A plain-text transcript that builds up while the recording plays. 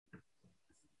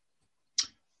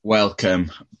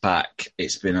Welcome back.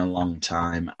 It's been a long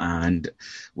time, and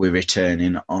we're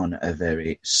returning on a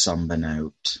very somber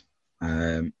note.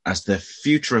 As the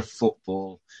future of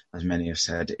football, as many have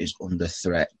said, is under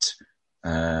threat.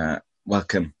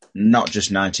 Welcome, Not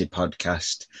Just 90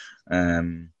 podcast.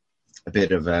 A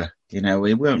bit of a,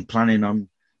 we weren't planning on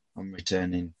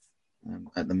returning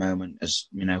at the moment. As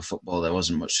football, there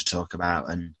wasn't much to talk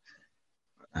about, and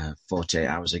 48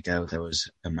 hours ago there was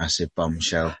a massive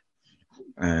bombshell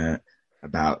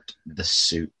about the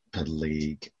Super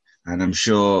League, and I'm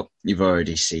sure you've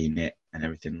already seen it and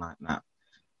everything like that.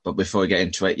 But before we get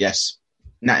into it, yes,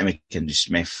 Natty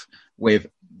McKinley-Smith with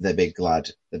the big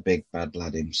lad, the big bad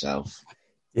lad himself.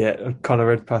 Yeah, Connor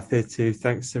Redpath here too.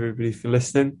 Thanks everybody for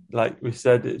listening. Like we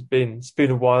said, it's been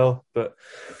a while, but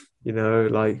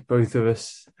both of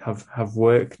us have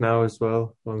work now as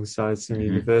well, alongside some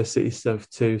university stuff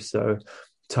too. So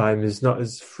time is not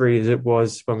as free as it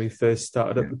was when we first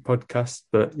started up the podcast.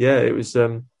 But yeah, it was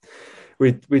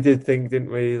we did think,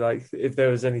 didn't we, like if there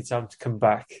was any time to come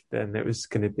back, then it was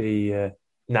going to be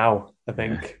now, I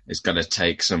think. It's got to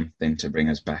take something to bring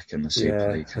us back, and the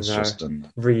Super League has just done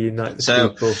that. Reunite the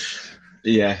people.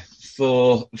 Yeah,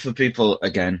 for people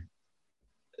again,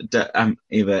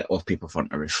 either or people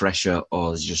want a refresher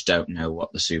or just don't know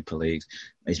what the Super League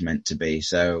is meant to be.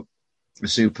 So the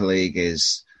Super League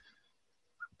is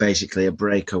basically a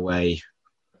breakaway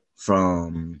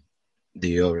from the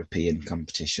European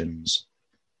competitions,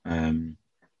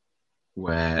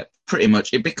 where pretty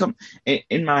much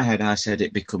in my head I said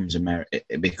it becomes an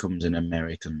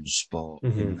American sport,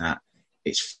 in that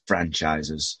it's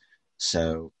franchises.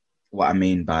 So what I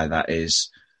mean by that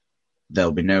is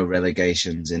there'll be no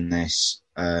relegations in this.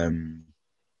 There'll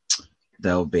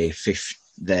be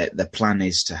the plan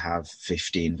is to have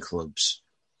 15 clubs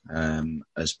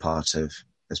as part of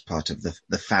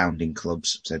the founding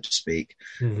clubs, so to speak.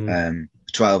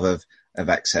 12 have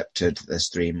accepted. There's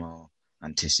 3 more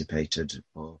anticipated,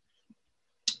 or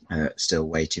still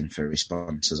waiting for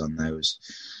responses on those.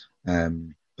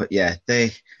 But yeah,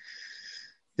 the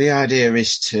idea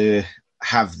is to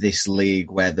have this league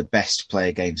where the best play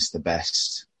against the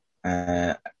best,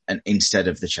 and instead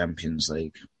of the Champions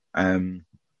League.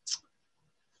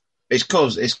 It's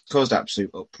caused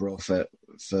absolute uproar for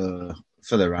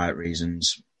the right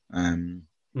reasons.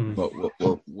 But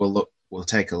we'll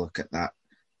take a look at that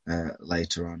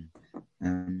later on.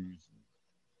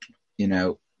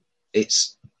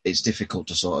 It's difficult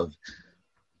to sort of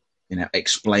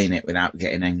explain it without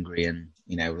getting angry and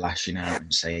lashing out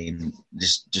and saying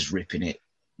just ripping it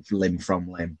limb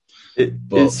from limb.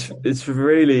 It's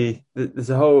really, there's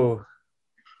a whole.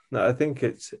 No, I think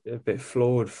it's a bit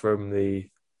flawed from the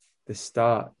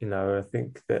start. I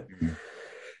think that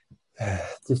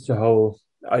just the whole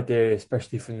idea,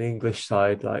 especially from the English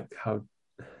side, like how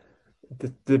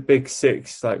the big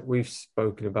six, like we've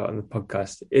spoken about on the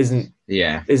podcast, isn't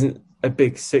a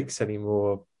big six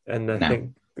anymore. And I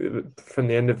think from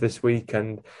the end of this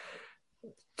weekend,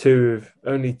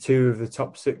 only two of the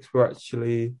top 6 were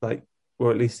actually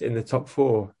or at least in the top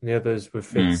 4, and the others were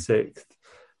 5th,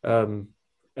 6th,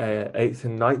 8th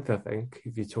and 9th, I think,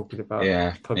 if you're talking about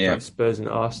clubs like Spurs and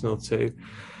Arsenal too.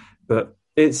 But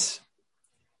it's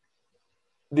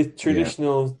the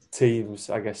traditional teams,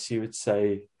 I guess you would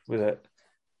say, with it,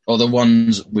 or the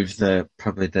ones with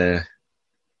probably the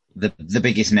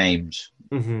biggest names.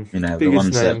 The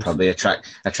ones that probably attract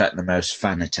the most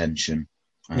fan attention.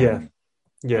 Definitely.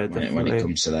 When it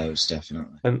comes to those,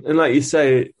 definitely. And like you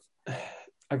say,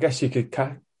 I guess you could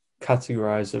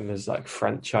categorize them as like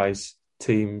franchise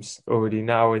teams already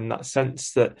now, in that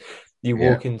sense that you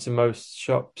walk into most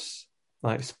shops,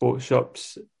 like sports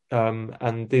shops,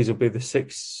 and these will be the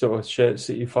 6 sort of shirts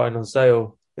that you find on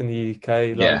sale in the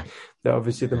UK. They're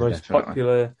obviously the most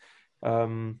popular,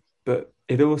 but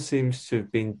it all seems to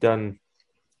have been done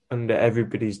under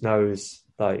everybody's nose.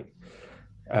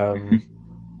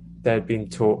 There had been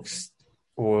talks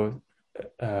or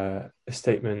a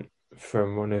statement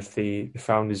from one of the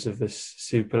founders of this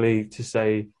Super League to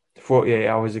say 48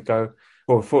 hours ago,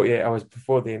 or 48 hours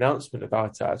before the announcement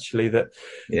about it, actually, that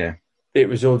it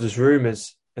was all just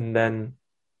rumours, and then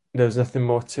there was nothing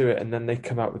more to it. And then they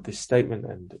come out with this statement,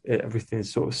 and everything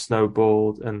sort of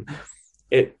snowballed, and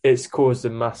it's caused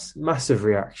a massive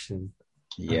reaction.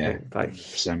 Yeah, I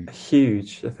think,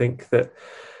 huge. I think that,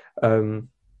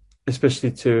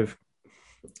 especially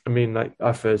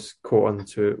I first caught on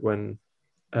to it when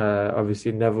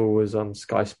obviously Neville was on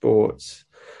Sky Sports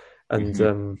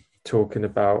and talking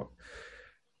about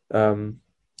how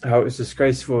it was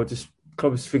disgraceful, just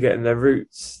clubs forgetting their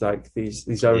roots, like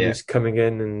these owners coming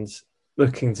in and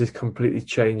looking to completely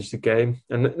change the game.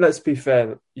 And let's be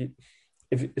fair,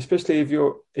 especially if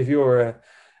you're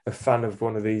a fan of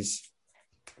one of these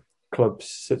clubs,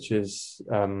 such as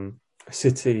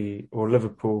City or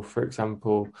Liverpool, for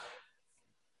example,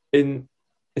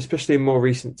 especially in more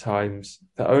recent times,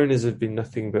 the owners have been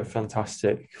nothing but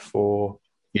fantastic for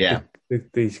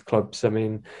these clubs. I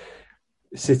mean,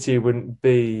 City wouldn't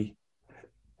be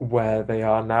where they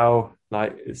are now.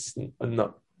 Like, I'm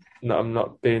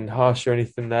not being harsh or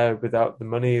anything there, without the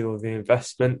money or the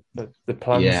investment, the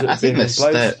plans that I have been think in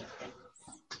place.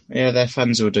 their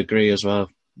fans would agree as well.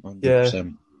 100%. Yeah,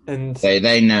 and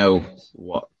they know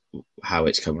how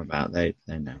it's come about. They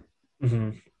know.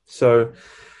 Mm-hmm. So,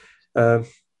 and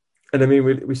I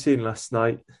mean, we seen last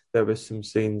night there were some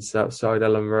scenes outside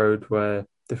Ellen Road where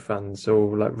the fans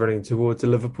all like running towards a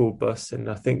Liverpool bus, and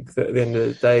I think that at the end of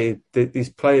the day, these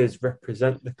players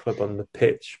represent the club on the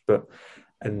pitch,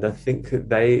 and I think that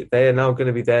they are now going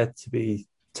to be there to be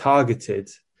targeted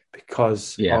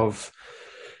because of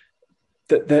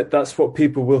that's what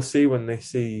people will see when they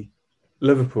see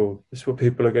Liverpool. It's what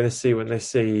people are going to see when they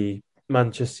see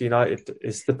Manchester United.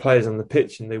 It's the players on the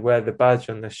pitch, and they wear the badge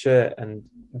on their shirt, and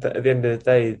at the end of the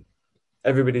day,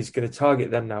 everybody's going to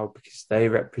target them now because they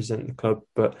represent the club.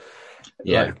 But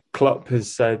like Klopp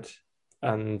has said,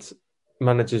 and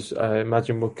managers, I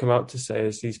imagine, will come out to say,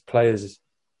 is these players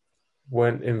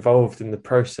weren't involved in the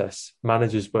process.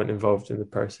 Managers weren't involved in the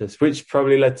process, which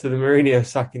probably led to the Mourinho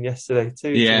sacking yesterday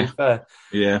too, to be fair.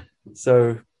 Yeah.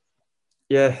 So,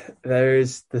 yeah,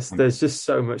 there's just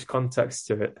so much context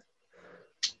to it.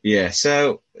 Yeah.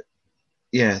 So,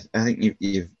 I think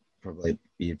you've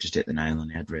just hit the nail on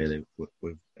the head, really,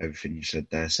 with everything you said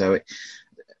there. So,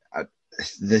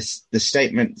 the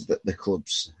statement that the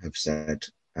clubs have said,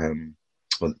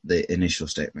 well, the initial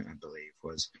statement, I believe,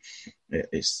 was,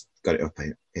 it's got it up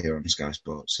here on Sky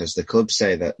Sports, says the clubs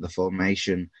say that the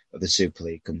formation of the Super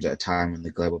League comes at a time when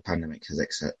the global pandemic has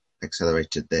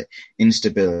accelerated the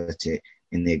instability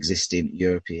in the existing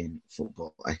European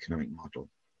football economic model.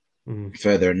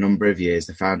 Further, a number of years,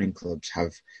 the founding clubs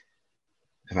have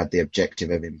had the objective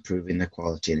of improving the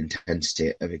quality and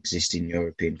intensity of existing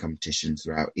European competitions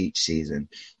throughout each season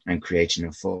and creating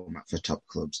a format for top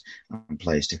clubs and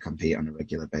players to compete on a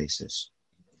regular basis.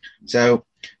 So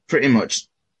pretty much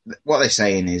what they're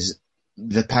saying is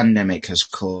the pandemic has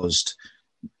caused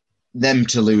them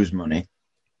to lose money,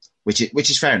 which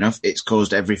is fair enough. It's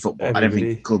caused every football. I don't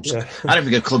think a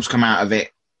club's come out of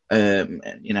it, in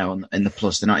the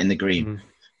plus. They're not in the green.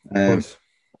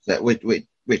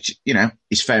 Which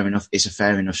is fair enough. It's a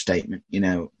fair enough statement.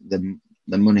 The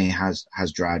money has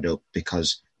dried up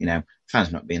because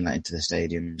fans not being let into the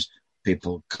stadiums.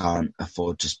 People can't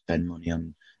afford to spend money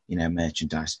on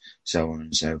merchandise, so on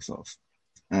and so forth.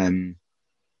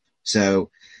 So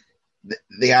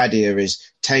the idea is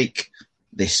take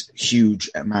this huge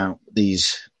amount,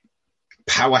 these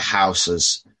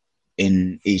powerhouses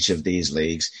in each of these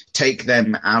leagues, take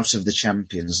them out of the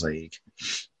Champions League,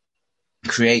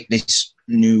 create this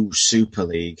new Super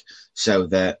League so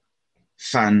that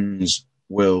fans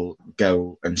will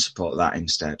go and support that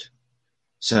instead.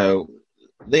 So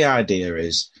the idea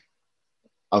is,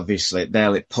 obviously,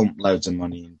 they'll pump loads of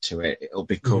money into it. It'll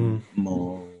become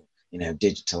more,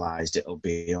 digitalized. It'll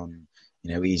be on,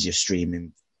 easier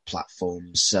streaming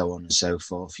platforms, so on and so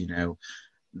forth.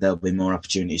 There'll be more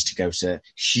opportunities to go to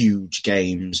huge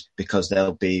games because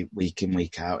they'll be week in,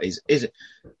 week out. Is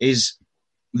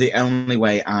the only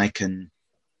way I can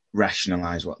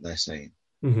rationalize what they're saying.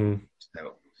 So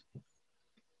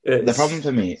the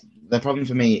problem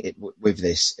for me with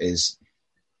this is,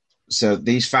 so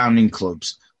these founding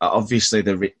clubs are obviously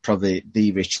probably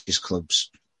the richest clubs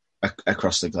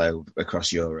across the globe,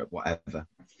 across Europe, whatever.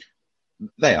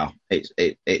 They are.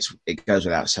 It goes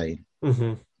without saying.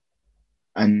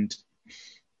 And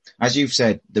as you've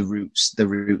said, the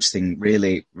roots thing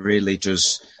really, really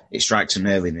does, it strikes a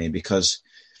nerve in me, because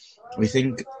we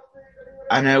think,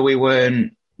 I know we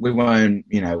weren't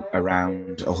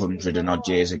around 100 and odd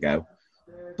years ago,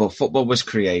 but football was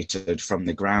created from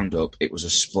the ground up. It was a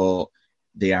sport.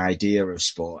 The idea of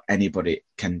sport, anybody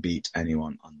can beat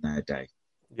anyone on their day.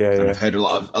 I've heard a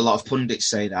lot of pundits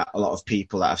say that, a lot of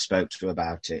people that I've spoke to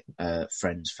about it,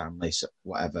 friends, family,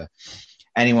 whatever.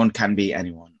 Anyone can beat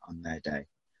anyone on their day.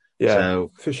 Yeah,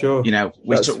 so, for sure. We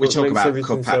talk about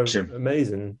cup action. So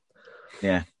amazing.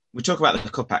 Yeah, we talk about the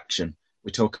cup action.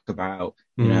 We talk about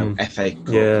FA Cup.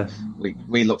 Yeah.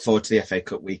 We look forward to the FA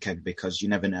Cup weekend because you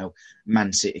never know.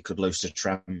 Man City could lose to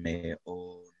Tranmere,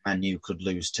 or Man U could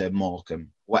lose to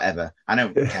Morecambe. Whatever. I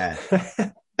don't care.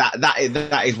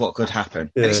 That is what could happen.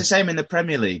 Yeah. And it's the same in the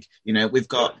Premier League. We've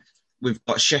got we've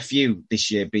got Sheffield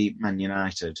this year beat Man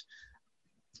United.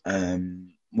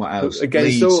 What else?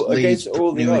 Against Leeds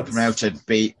all the newly odds. promoted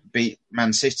beat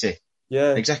Man City.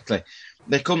 Yeah, exactly.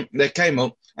 They came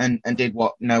up and did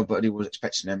what nobody was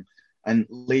expecting them. And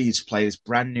Leeds players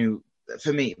brand new.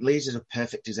 For me, Leeds is a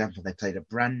perfect example. They played a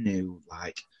brand new,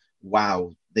 like,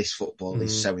 wow, this football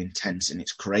is so intense and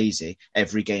it's crazy.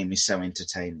 Every game is so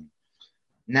entertaining.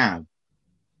 Now,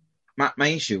 my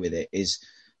issue with it is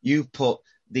you put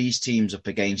these teams up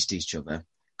against each other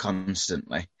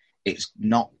constantly. It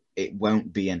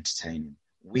won't be entertaining.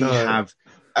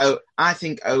 I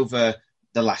think over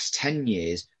the last 10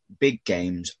 years, big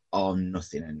games are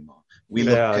nothing anymore. We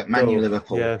look at Man U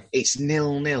Liverpool. Yeah. It's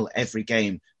 0-0 every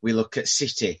game. We look at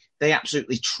City. They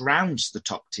absolutely trounce the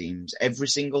top teams every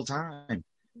single time.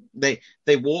 They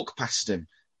walk past them.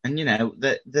 And, you know,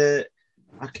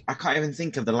 I can't even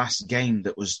think of the last game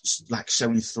that was like so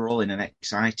enthralling and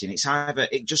exciting. It's either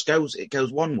it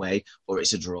goes one way or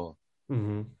it's a draw.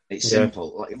 Mm-hmm. It's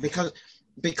simple, like,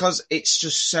 because it's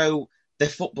just so. The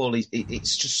football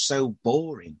it's just so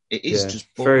boring. It is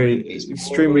just boring. It's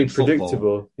extremely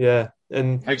predictable. Yeah,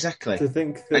 and exactly. To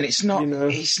think that, and it's not. You know,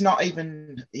 it's not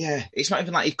even. Yeah, it's not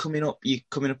even like you're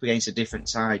coming up against a different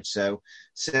side. So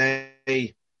say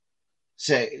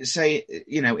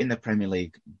you know, in the Premier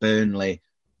League, Burnley.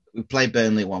 We play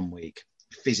Burnley one week.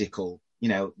 Physical. You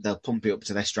know, they'll pump it up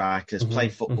to their strikers. Play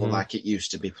football like it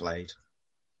used to be played.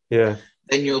 Yeah.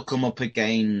 Then you'll come up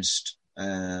against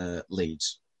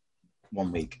Leeds.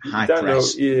 1 week, high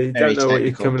press, you don't know what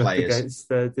you're coming up against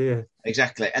there, do you?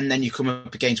 Exactly. And then you come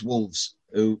up against Wolves,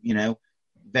 who, you know,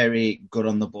 very good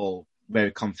on the ball,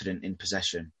 very confident in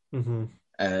possession.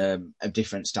 A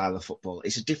different style of football.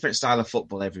 It's a different style of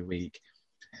football every week.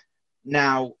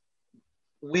 Now,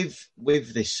 with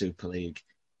this Super League,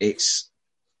 it's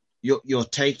you're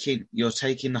taking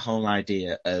the whole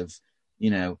idea of, you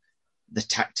know, the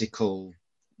tactical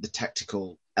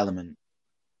element,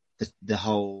 the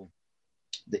whole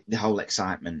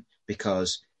excitement,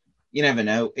 because you never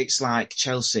know. It's like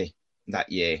Chelsea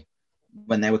that year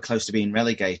when they were close to being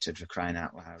relegated, for crying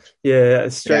out loud. Yeah,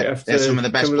 straight after some of the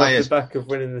best players off the back of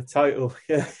winning the title.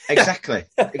 Yeah, exactly.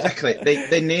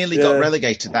 They nearly got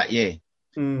relegated that year.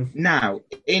 Now,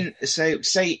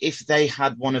 say if they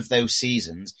had one of those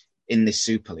seasons in this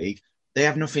Super League, they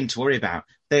have nothing to worry about.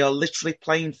 They are literally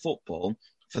playing football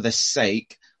for the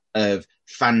sake of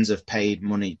fans have paid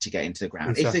money to get into the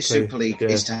ground. Exactly. If this Super League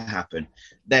is to happen,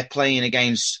 they're playing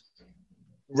against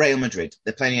Real Madrid.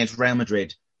 They're playing against Real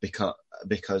Madrid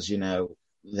because you know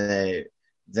they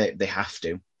have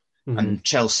to. And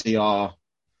Chelsea are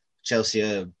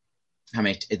how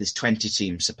many? There's 20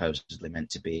 teams supposedly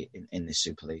meant to be in this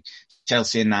Super League.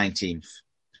 Chelsea are 19th,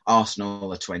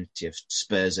 Arsenal are 20th,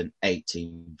 Spurs are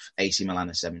 18th, AC Milan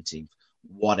are 17th.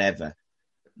 Whatever.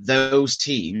 Those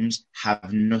teams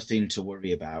have nothing to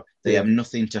worry about. They have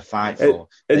nothing to fight for.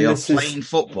 They are playing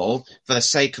football for the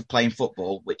sake of playing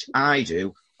football, which I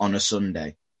do on a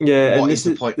Sunday. Yeah. What is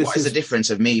the point? What is the difference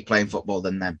of me playing football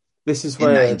than them? This is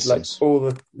where, like,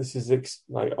 this is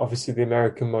like obviously the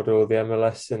American model, the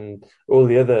MLS, and all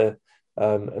the other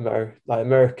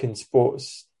American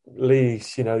sports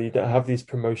leagues. You know, you don't have these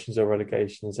promotions or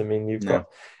relegations. I mean, you've got.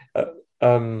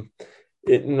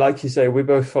 Like you say, we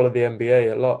both follow the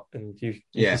NBA a lot, and you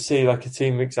can see, like, a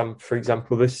team for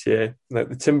example, this year, like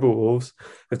the Timberwolves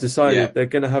have decided they're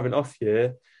going to have an off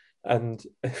year, and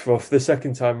for the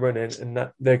second time running, and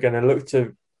that they're going to look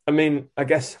to. I mean, I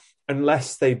guess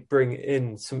unless they bring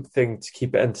in something to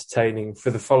keep it entertaining for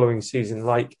the following season,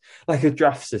 like a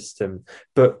draft system.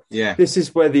 But this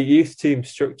is where the youth team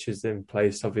structure's in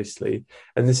place, obviously,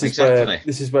 and this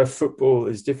is where football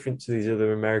is different to these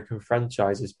other American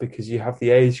franchises, because you have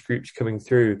the age groups coming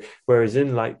through, whereas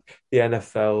in like the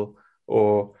NFL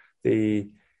or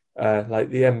the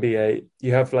like the NBA,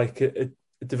 you have like a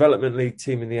development league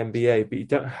team in the NBA, but you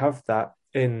don't have that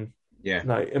in.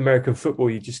 Like American football,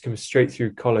 you just come straight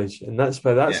through college, and that's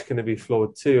where that's going to be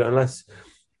flawed too, unless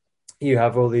you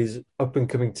have all these up and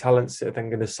coming talents that are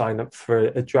then going to sign up for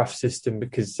a draft system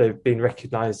because they've been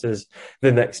recognised as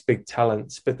the next big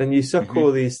talents. But then you suck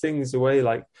all these things away.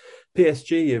 Like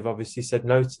PSG have obviously said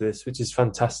no to this, which is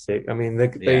fantastic. I mean,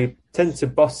 they tend to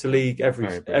boss the league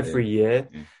every year,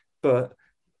 but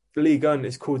League One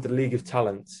is called the League of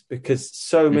Talents because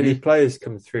so many players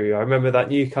come through. I remember that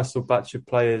Newcastle batch of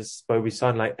players where we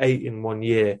signed like 8 in 1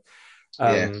 year.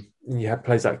 And you had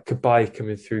players like Kabay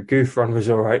coming through. Gouffron was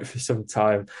all right for some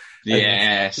time.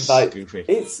 Yes, like Goofy.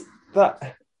 It's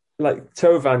that, like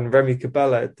Tovan, Remy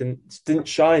Cabella didn't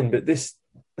shine, but this,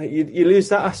 like, you lose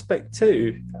that aspect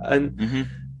too. And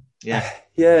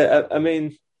I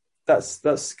mean,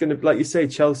 that's going to, like you say,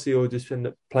 Chelsea will just end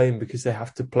up playing because they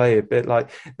have to play a bit like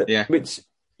Yeah. which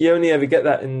you only ever get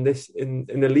that in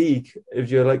the league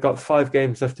if you're like got 5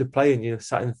 games left to play and you're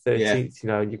sat in 13th,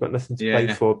 and you've got nothing to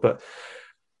play for. But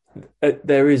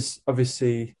there is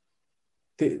obviously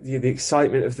the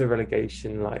excitement of the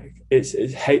relegation. Like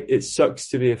it sucks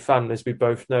to be a fan, as we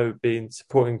both know, being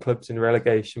supporting clubs in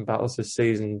relegation battles this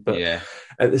season. But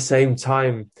at the same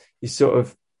time,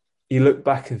 you look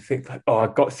back and think like, oh, I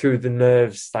got through the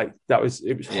nerves. Like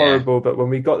it was horrible. But when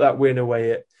we got that win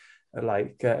away at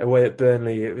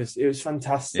Burnley, it was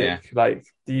fantastic. Yeah. Like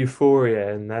the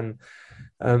euphoria. And then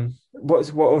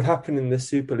what would happen in the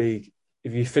Super League?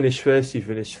 If you finish first, you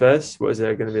finish first. What is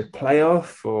there going to be a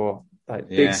playoff, or like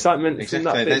the excitement from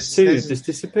that bit just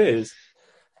disappears?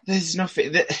 There's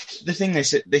nothing. The thing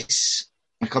is that this.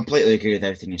 I completely agree with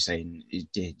everything you're saying.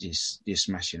 You're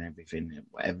smashing everything.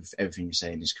 Everything you're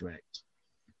saying is correct.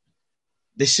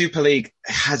 The Super League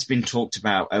has been talked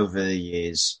about over the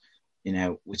years.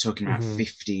 We're talking about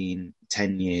 15,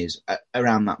 10 years,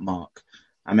 around that mark.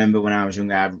 I remember when I was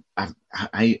younger,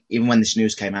 I even when this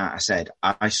news came out, I said,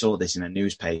 I saw this in a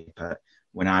newspaper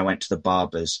when I went to the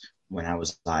barbers when I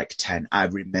was like 10. I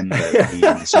remember reading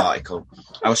this article.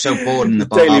 I was so bored in the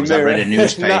barbers, I read a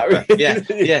newspaper.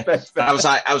 Yeah. I was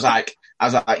like,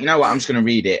 you know what? I'm just going to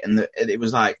read it. And it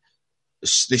was like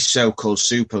this so-called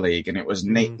Super League, and it was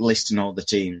listing all the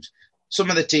teams. Some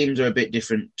of the teams are a bit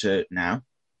different to now.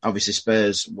 Obviously,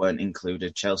 Spurs weren't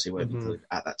included. Chelsea weren't included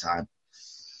at that time.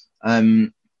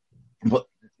 But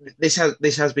this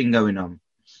has been going on.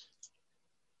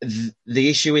 The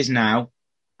issue is now,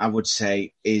 I would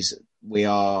say, is we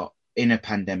are in a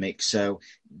pandemic, so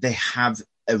they have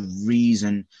a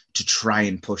reason to try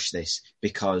and push this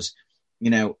because,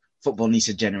 football needs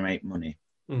to generate money.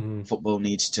 Football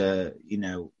needs to,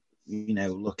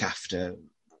 look after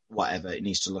whatever. It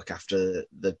needs to look after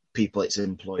the people it's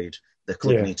employed. The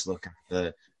club needs to look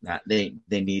after that. They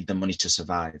need the money to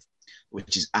survive,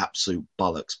 which is absolute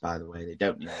bollocks, by the way. They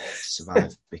don't need to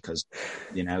survive because,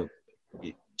 you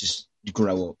just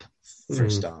grow up for a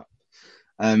start.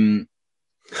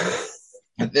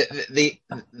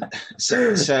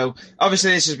 So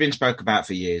obviously this has been spoke about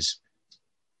for years.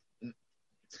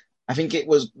 I think it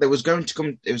was going to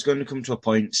come to a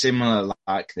point similarly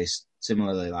like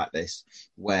this,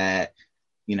 where,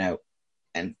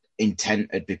 an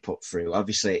intent had been put through.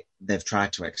 Obviously they've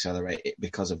tried to accelerate it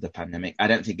because of the pandemic. I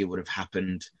don't think it would have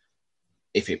happened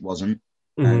if it wasn't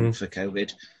for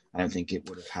COVID. I don't think it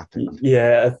would have happened.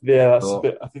 Yeah, that's a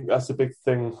bit. I think that's a big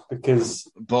thing because.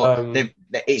 But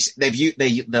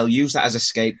they'll use that as a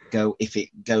scapegoat if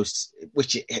it goes,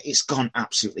 which it's gone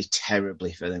absolutely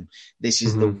terribly for them. This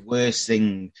is the worst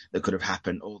thing that could have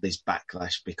happened. All this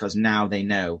backlash, because now they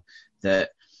know that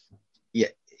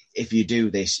if you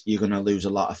do this, you're going to lose a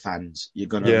lot of fans. You're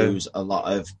going to lose a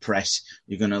lot of press.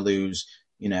 You're going to lose,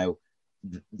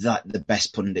 that the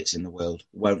best pundits in the world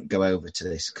won't go over to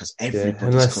this because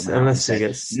everybody's coming out and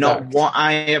saying, not what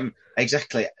I am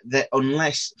exactly. That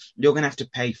unless you're going to have to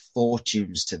pay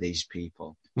fortunes to these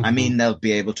people. I mean, they'll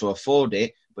be able to afford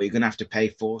it, but you're going to have to pay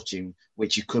fortune,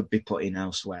 which you could be putting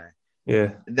elsewhere.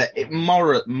 Yeah, that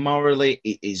morally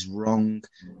it is wrong.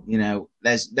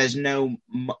 There's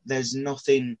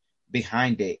nothing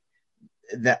behind it.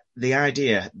 That the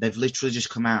idea, they've literally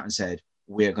just come out and said,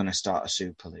 we're going to start a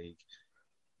Super League.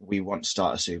 We want to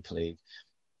start a Super League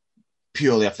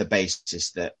purely off the basis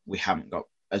that we haven't got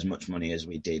as much money as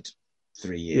we did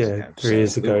 3 years ago. 3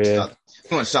 years ago, we want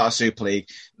to start a Super League.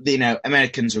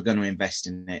 Americans were going to invest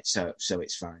in it, so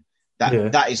it's fine.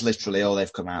 That is literally all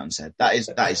they've come out and said. That is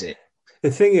it.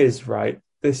 The thing is, right,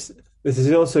 this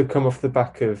has also come off the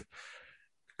back of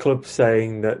clubs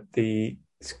saying that the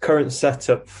current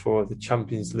setup for the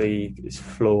Champions League is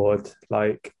flawed.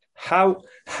 Like, how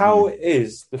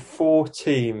is the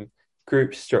 4-team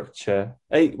group structure,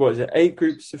 8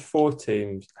 groups of 4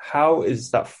 teams, how is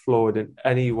that flawed in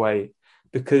any way?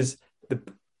 Because the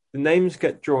names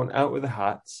get drawn out of the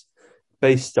hats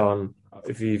based on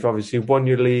if you've obviously won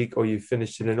your league or you've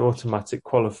finished in an automatic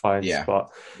qualifying spot.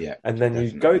 Yeah. And then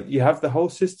you have the whole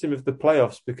system of the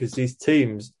playoffs because these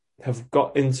teams have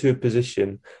got into a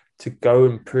position to go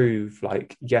and prove,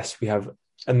 like, yes, we have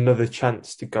another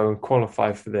chance to go and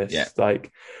qualify for this. Yeah.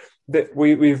 Like,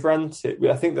 we've ranted.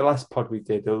 I think the last pod we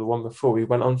did, or the one before, we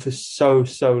went on for so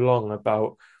long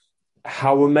about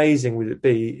how amazing would it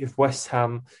be if West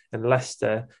Ham and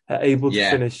Leicester are able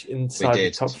to finish inside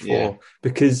the top 4,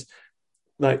 because,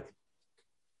 like,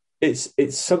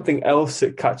 it's something else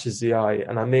that catches the eye.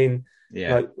 And I mean,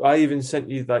 like, I even sent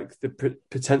you like the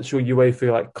potential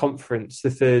UEFA like conference, the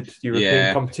third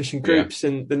European competition groups,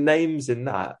 and the names in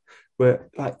that were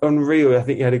like unreal. I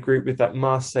think you had a group with like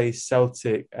Marseille,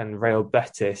 Celtic, and Real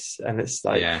Betis, and it's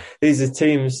like Yeah, these are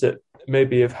teams that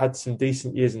maybe have had some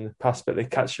decent years in the past, but they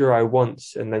catch your eye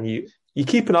once, and then you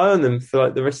keep an eye on them for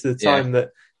like the rest of the yeah, time that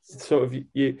sort of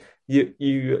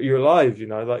you're alive,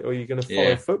 like, or you're going to follow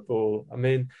yeah, football. I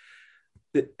mean,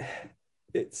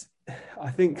 it's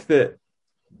I think that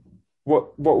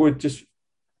what would just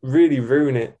really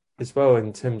ruin it as well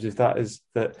in terms of that is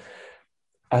that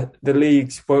the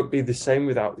leagues won't be the same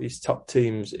without these top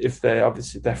teams if they're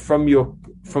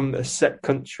from a set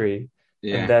country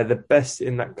and yeah, they're the best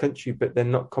in that country, but they're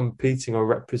not competing or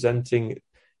representing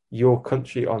your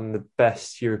country on the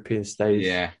best European stage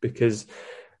yeah, because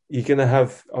you're going to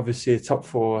have obviously a top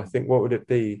four. I think what would it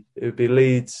be? It would be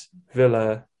Leeds,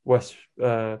 Villa, West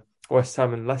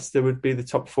Ham, and Leicester would be the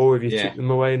top four if you yeah, took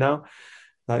them away now.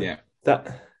 Like yeah,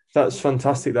 that, that's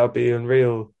fantastic. That'd be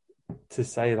unreal to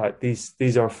say like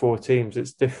these are four teams.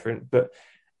 It's different, but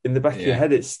in the back of your yeah,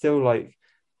 head, it's still like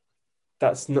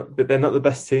that's not. But they're not the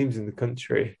best teams in the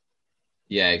country.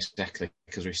 yeah, exactly.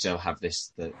 Because we still have the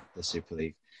Super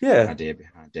League Yeah. idea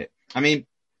behind it. I mean,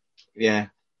 yeah,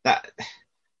 that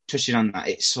touching on that,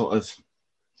 it's sort of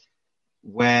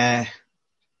where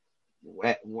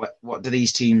what do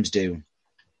these teams do?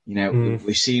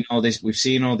 We've seen all this. We've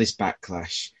seen all this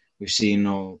backlash. We've seen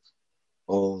all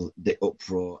the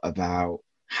uproar about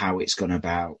how it's gone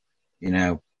about.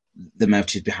 The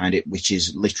motive behind it, which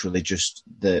is literally just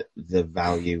the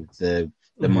value, the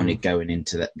money going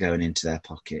into their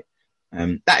pocket.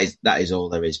 That is all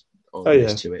there is. All Oh there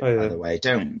is yeah. to it. Oh By yeah. the way,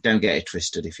 don't get it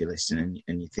twisted if you're listening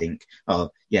and you think,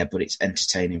 oh yeah, but it's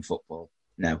entertaining football.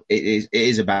 No, it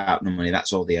is about the money.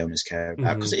 That's all the owners care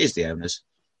about because it is the owners.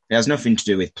 It has nothing to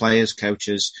do with players,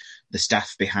 coaches, the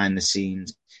staff behind the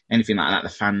scenes, anything like that. The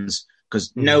fans,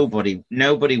 because nobody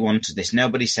wanted this.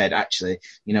 Nobody said, actually,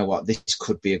 you know what, this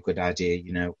could be a good idea.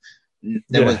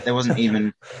 There wasn't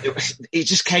even. It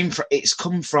just came from. It's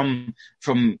come from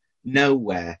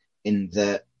nowhere. In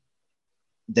that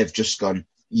they've just gone,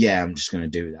 yeah, I'm just going to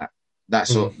do that.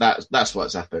 That's all. That's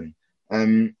what's happened.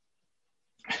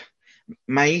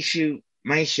 My issue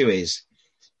is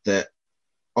that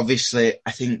obviously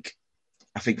I think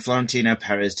Florentino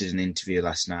Perez did an interview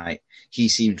last night. He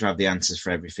seemed to have the answers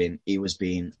for everything. He was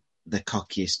being the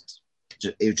cockiest.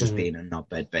 He was just being a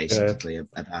knobhead basically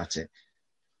about it.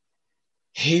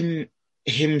 Him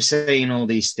saying all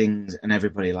these things and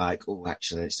everybody like, oh,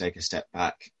 actually, let's take a step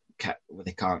back.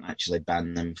 They can't actually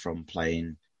ban them from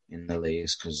playing in the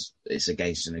leagues because it's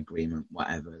against an agreement,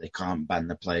 whatever. They can't ban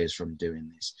the players from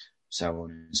doing this, so on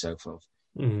and so forth.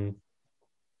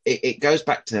 It goes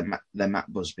back to the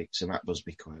Matt Busby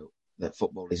quote that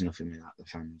football is nothing without the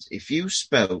fans. If you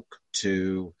spoke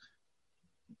to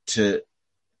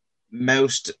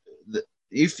most,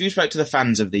 if you spoke to the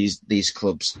fans of these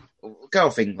clubs, go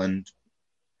off England.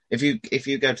 If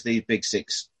you go to these big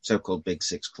six, so-called big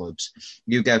six clubs,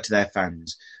 you go to their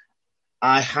fans.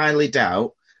 I highly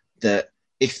doubt that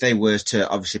if they were to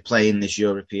obviously play in this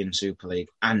European Super League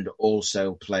and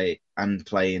also play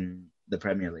in the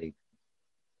Premier League,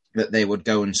 that they would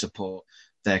go and support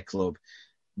their club,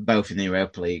 both in the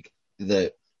Europa League,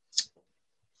 the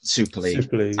Super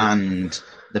League, and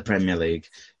the Premier League.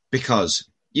 Because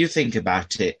you think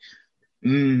about it,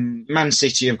 Man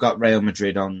City have got Real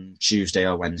Madrid on Tuesday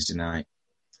or Wednesday night.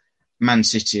 Man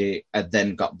City had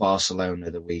then got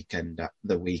Barcelona the week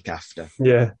after.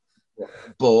 Yeah.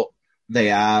 But they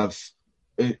have,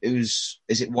 is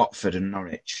it Watford and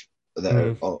Norwich?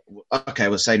 Okay,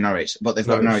 we'll say Norwich, but they've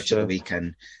got Norwich at the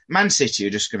weekend. Man City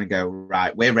are just going to go,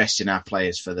 right, we're resting our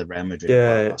players for the Real Madrid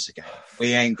again.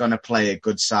 We ain't going to play a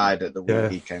good side at the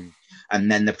weekend. And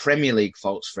then the Premier League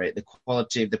falls for it. The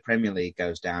quality of the Premier League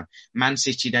goes down. Man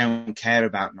City don't care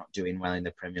about not doing well in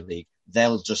the Premier League.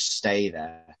 They'll just stay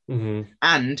there.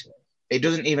 And it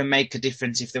doesn't even make a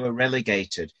difference if they were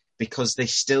relegated because they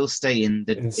still stay in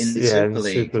the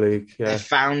Super League. They're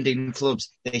founding clubs.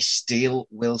 They still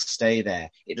will stay there.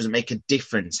 It doesn't make a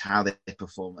difference how they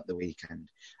perform at the weekend.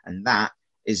 And that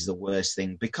is the worst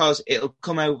thing because it'll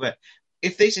come over.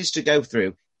 If this is to go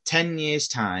through, 10 years'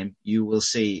 time, you will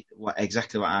see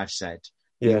exactly what I've said.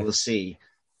 You will see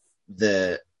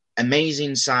the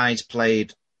amazing sides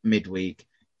played midweek,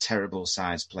 terrible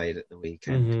sides played at the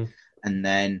weekend. And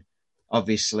then,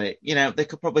 obviously, they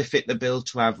could probably fit the bill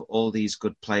to have all these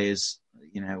good players,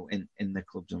 in the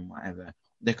clubs and whatever.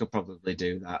 They could probably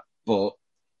do that. But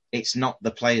it's not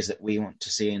the players that we want to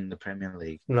see in the Premier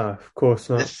League. No, of course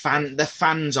not. The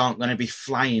fans aren't going to be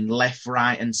flying left,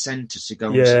 right, and centre to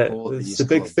go and support these clubs. It's a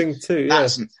big thing too.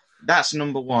 That's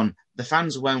number one. The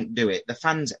fans won't do it. The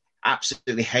fans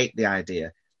absolutely hate the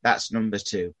idea. That's number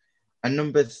two. And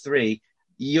number three,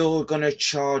 you're going to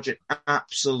charge an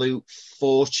absolute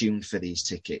fortune for these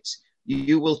tickets.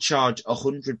 You will charge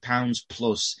 £100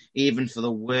 plus, even for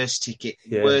the worst ticket,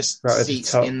 worst right at the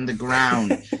seats top. in the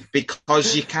ground,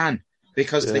 because you can,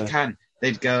 because they can.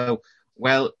 They'd go,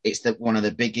 well, it's one of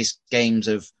the biggest games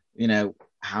of,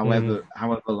 however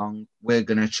long. We're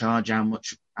going to charge how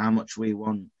much we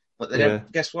want. But then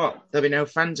guess what? There'll be no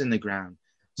fans in the ground.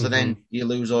 So then you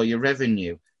lose all your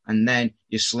revenue, and then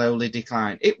you slowly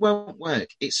decline. It won't work.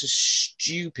 It's a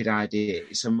stupid idea.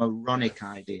 It's a moronic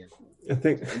idea. I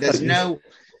think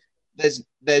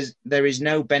there is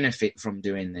no benefit from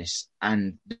doing this,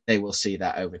 and they will see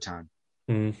that over time.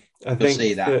 You'll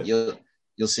see that. You'll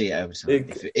see it over time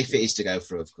if it is to go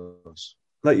through, of course.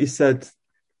 Like you said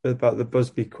about the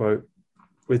Busby quote,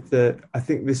 I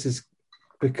think this has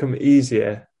become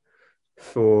easier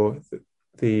to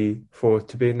be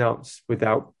announced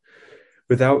without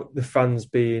the fans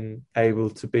being able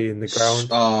to be in the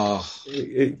ground.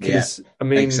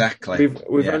 Exactly.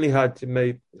 We've only had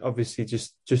obviously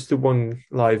just the one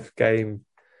live game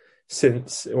in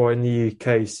the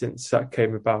UK since that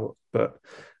came about. But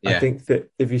I think that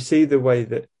if you see the way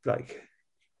that, like,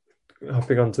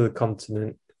 hopping onto the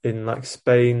continent in like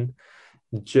Spain,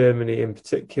 Germany in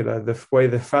particular, the way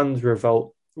the fans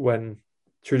revolt when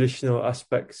traditional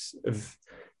aspects of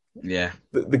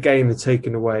the game are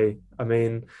taken away. I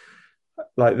mean,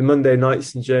 like the Monday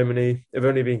nights in Germany have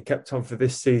only been kept on for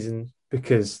this season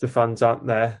because the fans aren't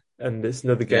there, and it's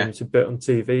another game that's a bit on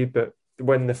TV. But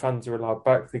when the fans are allowed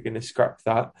back, they're going to scrap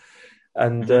that.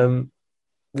 And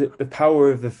the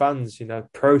power of the fans,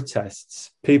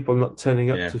 protests, people not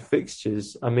turning up to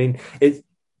fixtures. I mean,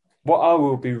 what I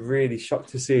will be really shocked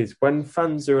to see is when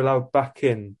fans are allowed back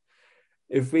in,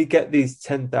 if we get these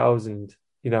 10,000,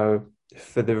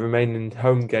 for the remaining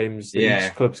home games that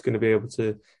each club's going to be able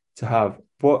to have,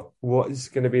 what is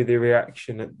going to be the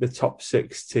reaction at the top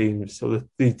six teams, or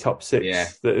the top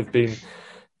six that have been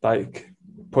like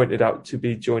pointed out to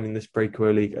be joining this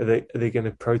breakaway league? Are they going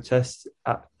to protest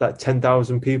at that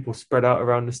 10,000 people spread out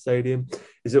around the stadium?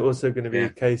 Is it also going to be a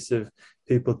case of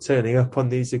people turning up on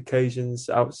these occasions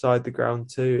outside the ground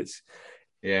too?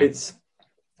 It's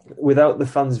without the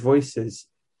fans' voices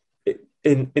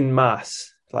in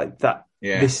mass like that.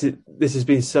 This has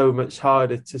been so much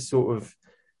harder to sort of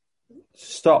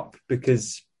stop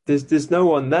because there's no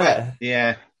one there.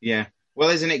 Well,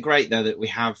 isn't it great though that we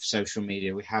have social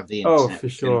media, we have the internet, for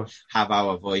sure, have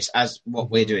our voice. As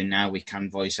what we're doing now, we can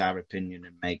voice our opinion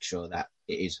and make sure that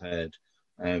it is heard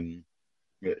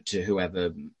to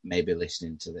whoever may be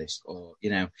listening to this, or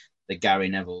the Gary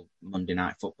Neville Monday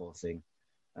Night Football thing.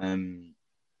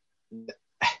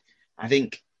 I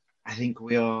think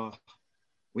we are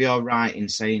right in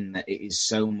saying that it is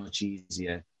so much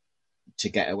easier to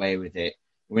get away with it.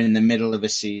 We're in the middle of a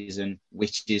season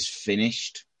which is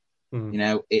finished.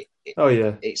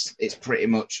 It's pretty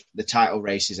much the title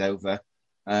race is over.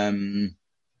 So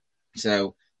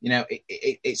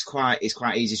it's quite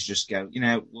easy to just go.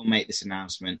 We'll make this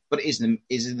announcement, but it's the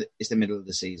middle of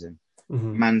the season.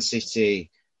 Man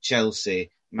City,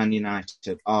 Chelsea, Man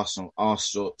United, Arsenal are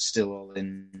still all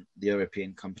in the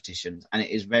European competitions, and it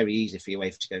is very easy for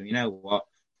UEFA to go, you know what,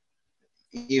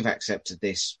 you've accepted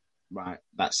this, right?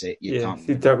 That's it. You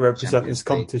don't represent this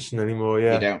competition anymore.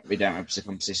 We don't represent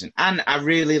competition, and I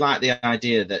really like the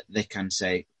idea that they can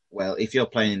say, well, if you're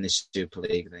playing in this Super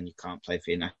League, then you can't play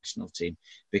for your national team,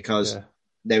 because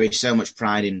there is so much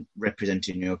pride in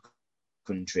representing your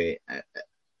country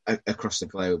across the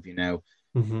globe.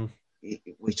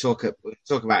 We talk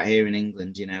about here in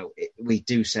England, we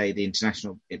do say the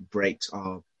international breaks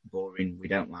are boring. We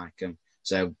don't like them.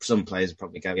 So some players will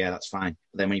probably go, yeah, that's fine.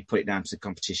 But then when you put it down to the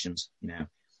competitions,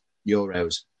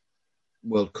 Euros,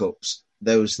 World Cups,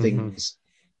 those things,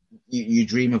 you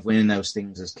dream of winning those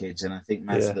things as kids. And I think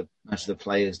most of the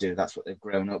players do. That's what they've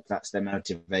grown up. That's their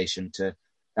motivation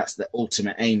that's the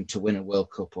ultimate aim, to win a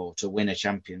World Cup or to win a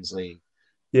Champions League.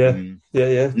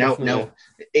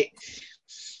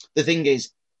 The thing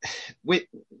is, with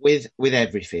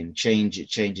everything, change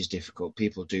is difficult.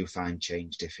 People do find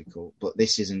change difficult, but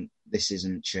this isn't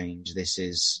change. This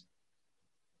is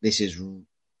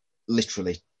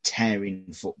literally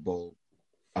tearing football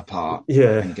apart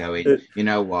and going, you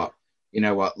know what,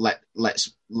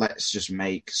 let's just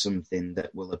make something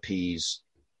that will appease,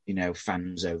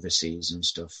 fans overseas and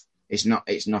stuff.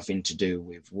 It's nothing to do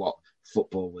with what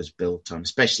football was built on,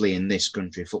 especially in this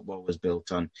country. Football was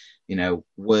built on,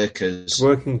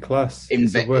 working class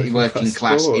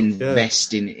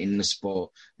investing in the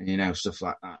sport and stuff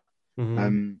like that.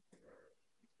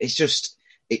 It's just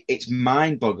it's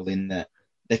mind-boggling that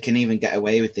they can even get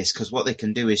away with this, because what they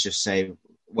can do is just say,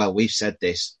 well, we've said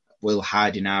this, we'll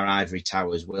hide in our ivory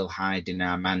towers, we'll hide in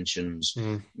our mansions,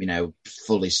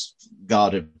 fully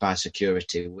guarded by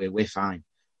security. We're fine.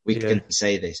 We can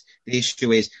say this. The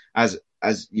issue is, as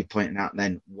you pointed out,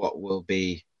 then what will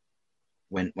be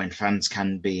when fans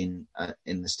can be in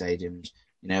the stadiums,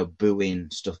 booing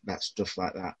stuff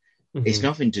like that. Mm-hmm. It's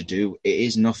nothing to do. It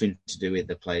is nothing to do with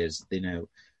the players.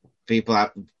 People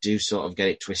do sort of get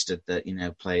it twisted that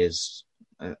players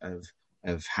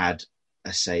have had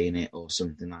a say in it or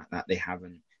something like that. They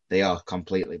haven't. They are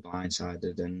completely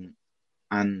blindsided,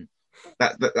 and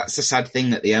that's the sad thing,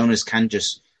 that the owners can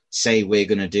just say we're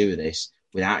going to do this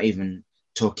without even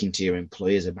talking to your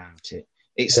employers about it.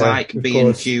 It's like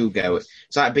B&Q going.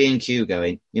 It's like B&Q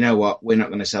going, you know what? We're not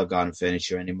going to sell garden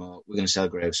furniture anymore. We're going to sell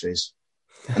groceries.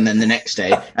 And then the next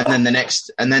day,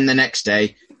 the next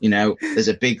day, there's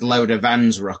a big load of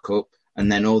vans rock up,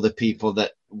 and then all the people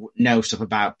that know stuff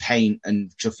about paint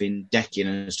and chuffing decking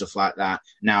and stuff like that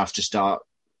now have to start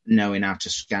knowing how to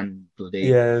scan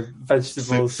bloody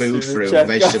vegetables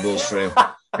vegetables through.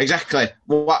 Exactly.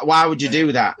 Why would you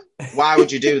do that? Why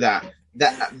would you do that?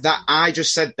 That I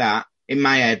just said that in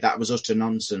my head. That was utter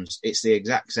nonsense. It's the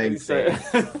exact same thing.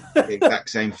 The exact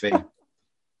same thing.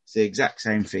 It's the exact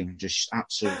same thing. Just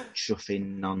absolute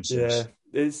chuffing nonsense.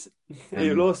 Yeah,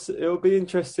 it'll be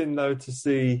interesting though to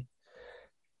see.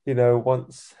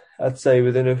 Once, I'd say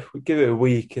give it a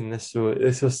week, and this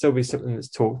will still be something that's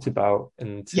talked about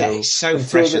until it's so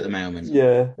fresh at the moment.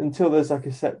 Yeah, until there's like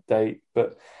a set date.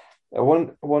 But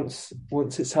once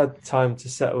it's had time to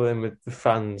settle in with the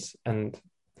fans, and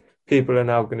people are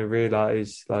now going to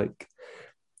realise, like,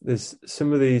 there's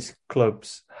some of these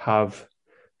clubs have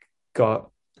got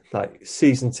like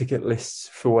season ticket lists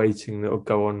for waiting that will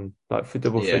go on like for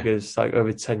double figures, like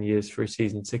over 10 years for a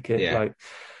season ticket, like.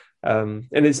 And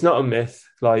it's not a myth.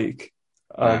 Like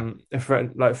a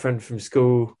friend from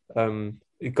school,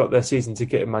 got their season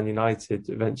ticket at Man United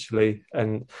eventually,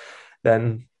 and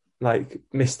then like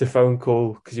missed a phone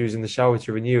call because he was in the shower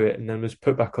to renew it, and then was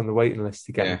put back on the waiting list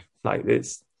again. Yeah. Like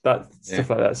it's that stuff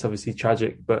like that's obviously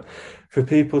tragic, but for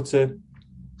people to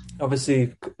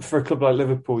obviously, for a club like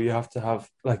Liverpool, you have to have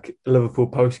like a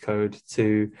Liverpool postcode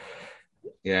to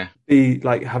be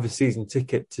like have a season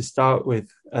ticket to start with,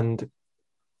 and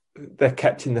they're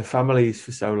kept in the families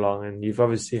for so long, and you've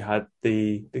obviously had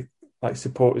the like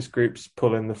supporters groups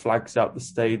pulling the flags out the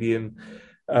stadium,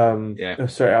 out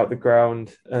the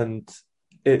ground, and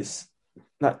it's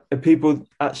like, are people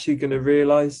actually going to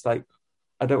realise, like,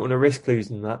 I don't want to risk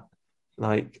losing that?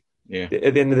 Like, at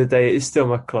the end of the day, it's still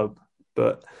my club,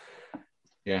 but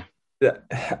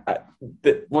that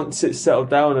once it's settled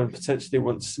down and potentially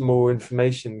once more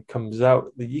information comes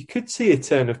out, you could see a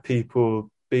turn of people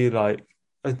be like,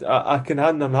 I can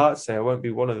hand on heart say I won't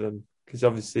be one of them, because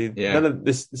obviously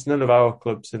there's none of our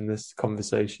clubs in this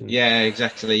conversation. Yeah,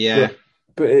 exactly. Yeah,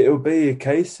 but it'll be a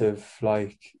case of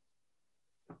like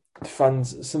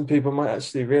fans. Some people might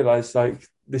actually realise like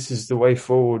this is the way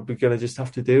forward. We're gonna just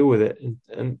have to deal with it,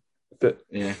 but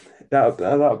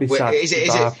that'll be sad.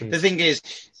 The thing is,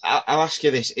 I'll ask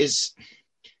you this: is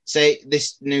say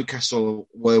this Newcastle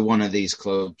were one of these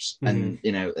clubs, and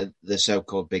the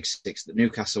so-called Big Six, that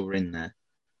Newcastle were in there.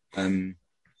 And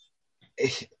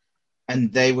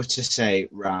they were to say,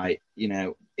 right,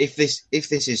 if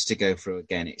this is to go through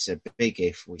again, it's a big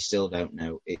if. We still don't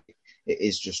know. It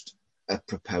is just a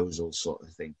proposal sort of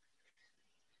thing.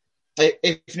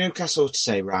 If Newcastle were to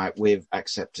say, right, we've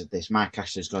accepted this, Mike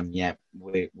Ashley's gone,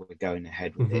 we're going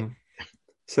ahead with it.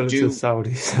 Sell it to the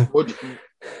Saudis.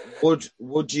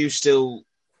 Would you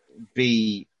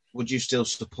still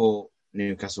support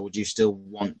Newcastle? Would you still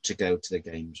want to go to the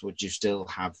games? Would you still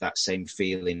have that same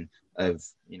feeling of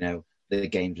the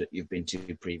games that you've been to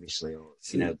previously, or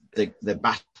the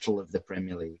battle of the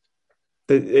Premier League?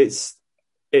 It's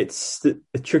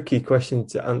a tricky question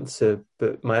to answer,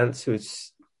 but my answer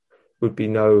would be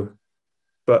no.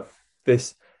 But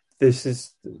this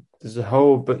is a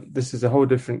whole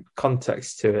different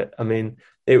context to it. I mean,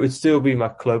 it would still be my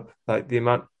club. Like the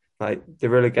amount, like the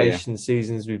relegation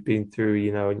seasons we've been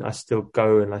through, and I still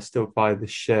go and I still buy the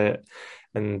shirt,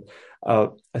 and I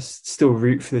still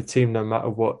root for the team no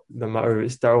matter if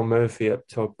it's Daryl Murphy up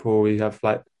top or we have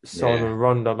like Simon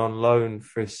Rondon on loan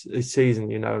for a season,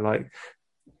 like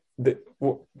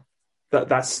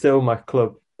that's still my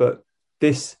club. But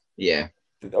this,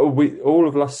 all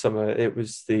of last summer it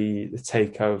was the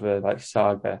takeover like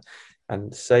saga,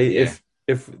 and if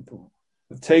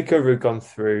the takeover had gone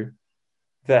through,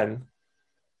 then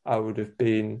I would have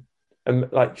been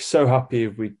like so happy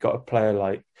if we'd got a player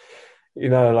like,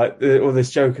 like all this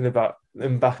joking about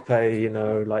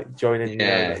Mbappe, like joining,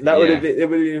 Yeah, that would have yeah, been, it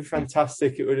would have been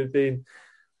fantastic. It would have been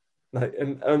like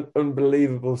an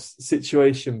unbelievable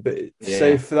situation. But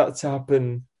say yeah, for that to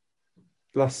happen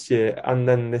last year and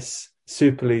then this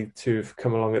Super League to have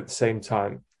come along at the same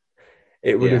time,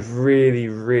 it would yeah, have really,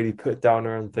 really put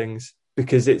downer on things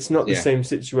because it's not the yeah, same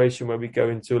situation where we go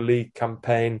into a league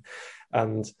campaign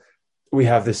and we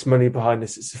have this money behind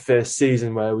us. It's the first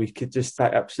season where we could just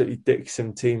like absolutely dick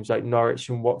some teams like Norwich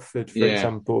and Watford, for yeah,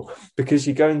 example, because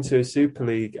you go into a Super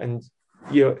League and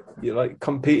you're like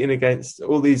competing against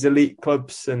all these elite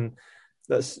clubs, and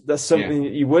that's yeah, something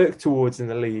that you work towards in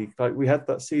the league. Like we had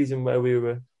that season where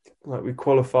we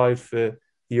qualified for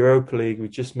the Europa League, we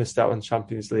just missed out on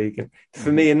Champions League, and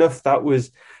for hmm me, enough that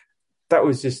was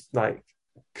just like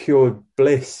pure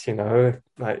bliss.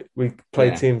 Like we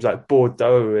played yeah, teams like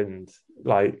Bordeaux and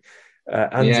like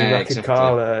Anzi yeah, exactly.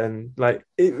 Makakala, and like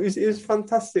it was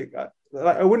fantastic.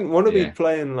 I wouldn't want to be Yeah,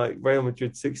 playing like Real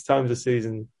Madrid 6 times a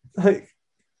season. Like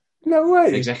no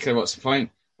way. exactly. What's the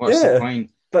point? What's the Yeah,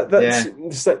 point? that's Yeah,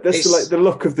 just like that's like it's the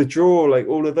luck of the draw, like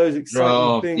all of those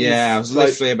exciting draw. Yeah, I things. was Like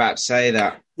literally about to say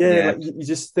that. yeah, Yeah, like you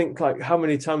just think like how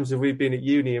many times have we been at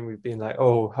uni and we've been like,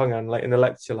 oh, hang on, like in a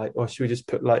lecture, like, oh, should we just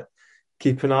put like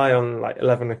keep an eye on like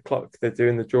 11 o'clock? They're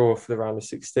doing the draw for the round of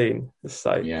 16. It's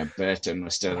like, yeah. Burton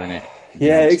was still in it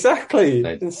yeah, against. exactly,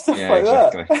 They, and stuff yeah, like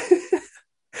that. exactly.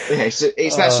 Yeah, it's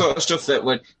that uh, sort of stuff that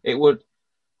would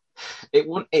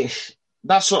if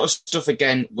that sort of stuff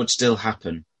again would still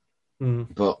happen, mm,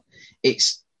 but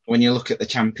it's when you look at the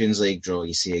Champions League draw,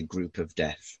 you see a group of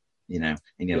death, and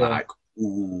you're yeah, like,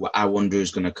 ooh, I wonder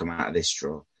who's going to come out of this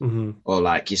draw. mm-hmm. Or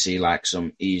like you see like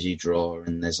some easy draw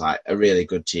and there's like a really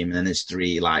good team and then there's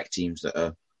three like teams that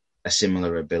are a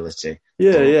similar ability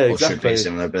Yeah, or, yeah, or should be a exactly.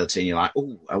 similar ability and you're like,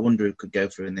 oh, I wonder who could go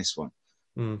through in this one.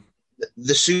 Mm,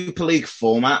 The Super League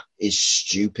format is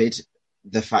stupid.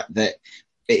 The fact that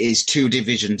it is two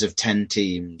divisions of 10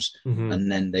 teams mm-hmm.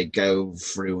 and then they go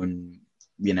through and,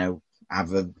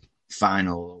 have a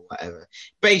final or whatever.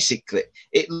 Basically,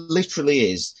 it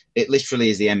literally is the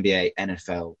NBA,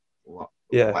 NFL,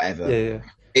 Yeah, whatever. yeah, yeah,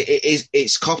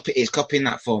 It's copying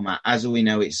that format. As we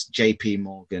know, it's JP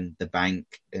Morgan, the bank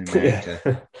in yeah, America,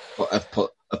 have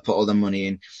put all the money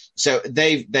in. So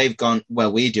they've gone,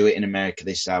 well, we do it in America,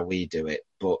 this is how we do it.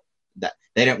 But that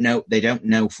they don't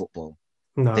know football.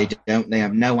 They no, don't they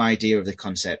have no idea of the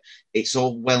concept. It's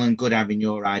all well and good having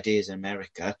your ideas in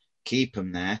America, keep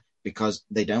them there because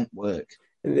they don't work.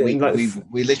 and We like, we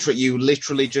we literally you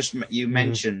literally just you mm,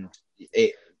 mentioned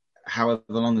it however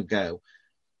long ago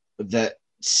that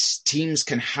teams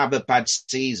can have a bad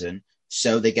season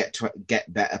so they get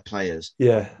better players.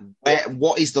 yeah,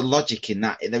 What is the logic in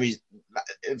that? There is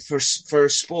for a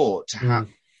sport to have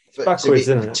it's backwards,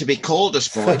 isn't to be called a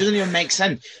sport. It it? doesn't even make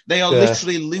sense. They are Yeah,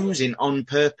 literally losing on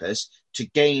purpose to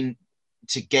gain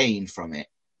from it.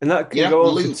 and that You can don't go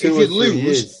on for lose if two or you three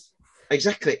lose. years.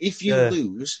 Exactly. If you Yeah.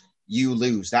 lose, you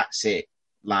lose. That's it.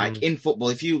 Like Mm. in football,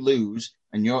 if you lose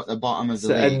and you're at the bottom of It's the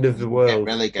the end league, of the you get world.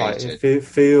 Like it relegated.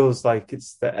 feels like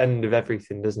it's the end of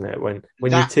everything, doesn't it? When your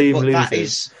That, team but that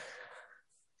loses. is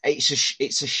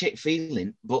it's a shit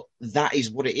feeling, but that is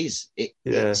what it is.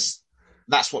 Yeah.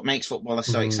 That's what makes football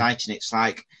so Mm. exciting. It's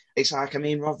like I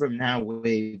mean, Rotherham now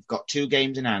we've got 2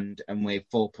 games in hand and we're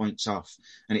 4 points off,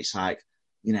 and it's like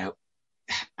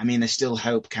I mean, there's still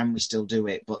hope. Can we still do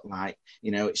it? But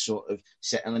it's sort of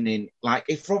settling in. Like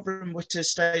if Rotherham were to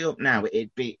stay up now,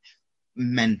 it'd be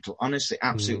mental. Honestly,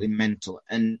 absolutely Mm. mental,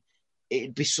 and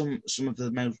it'd be some of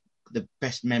the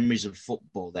best memories of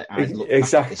football that I'd look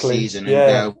back at this Exactly. season and Yeah.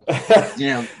 go,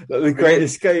 The Great remember,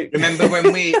 Escape. remember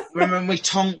when we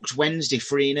tonked Wednesday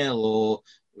 3-0, or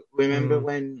remember Mm.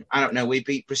 when I don't know we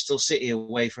beat Bristol City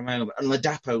away from home and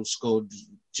Ladapo scored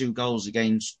 2 goals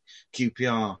against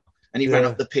QPR. And he ran Yeah.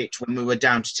 up the pitch when we were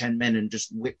down to 10 men and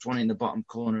just whipped one in the bottom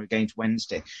corner against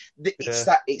Wednesday. Yeah.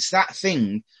 It's that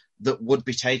thing that would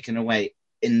be taken away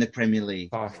in the Premier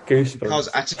League. Oh, Because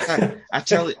goosebumps.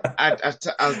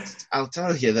 I'll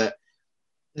tell you that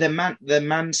the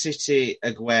Man City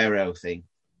Aguero thing.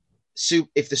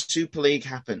 If the Super League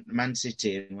happened, Man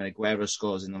City when Aguero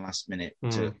scores in the last minute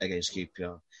Mm. against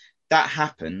QPR, that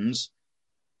happens.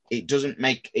 It doesn't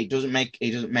make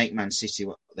Man City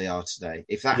what they are today.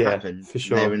 If that Yeah, happened, for they're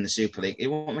sure. in the Super League. It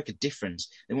won't make a difference.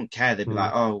 They won't care. They'd be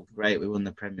like, Mm. "Oh, great, we won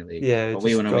the Premier League, Yeah, but we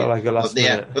just want to got win." like a But last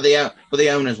minute. the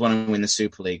owners want to win the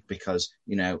Super League because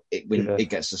Yeah. it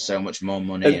gets us so much more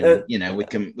money, And and we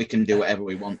can do whatever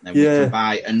we want. Then we can yeah,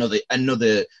 buy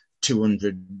another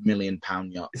 £200 million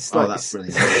yacht. it's Oh, like that's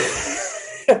brilliant.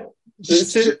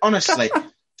 it's Honestly,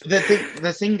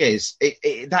 The thing is,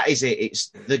 that is it.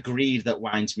 It's the greed that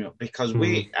winds me up because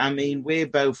we're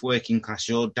both working class.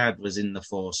 Your dad was in the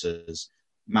forces.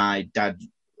 My dad,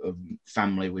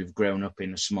 family, we've grown up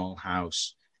in a small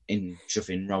house in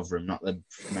Chuffing Rotherham, not the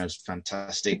most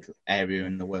fantastic area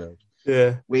in the world.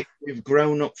 Yeah, we've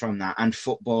grown up from that, and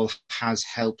football has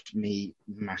helped me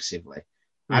massively.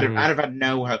 I'd have had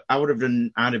no help. I'd have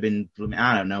been. I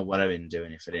don't know what I've been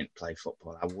doing if I didn't play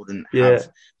football. I wouldn't have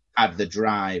had the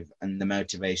drive and the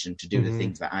motivation to do the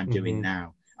things that I'm doing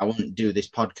now. I wouldn't do this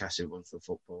podcast if it wasn't for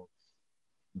football.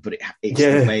 But it's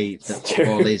the way that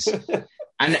football is.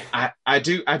 And I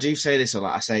do say this a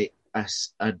lot. I say I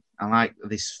like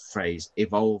this phrase: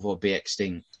 evolve or be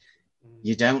extinct.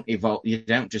 You don't evolve. You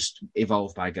don't just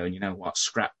evolve by going, you know what,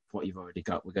 scrap what you've already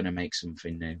got. We're going to make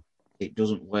something new. It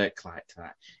doesn't work like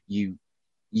that. You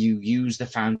use the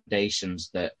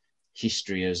foundations that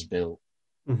history has built.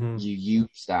 You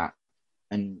use that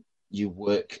and you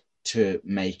work to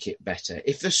make it better.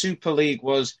 If the Super League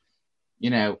was,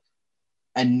 a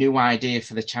new idea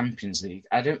for the Champions League,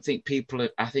 I think people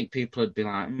would be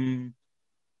like, I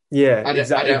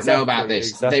don't know about this.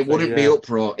 Exactly, they wouldn't be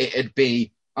uproar. It'd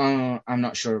be, I'm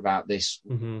not sure about this.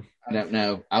 I don't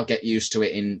know. I'll get used to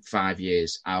it in 5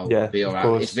 years. I'll be all right.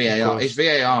 Course, it's VAR. It's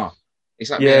VAR. It's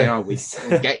like VAR.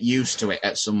 We'll get used to it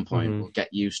at some point. We'll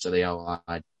get used to the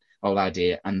whole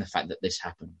idea and the fact that this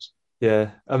happens. Yeah,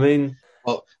 I mean,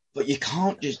 but you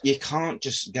can't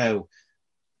just go,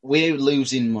 we're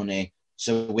losing money,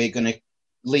 so we're going to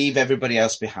leave everybody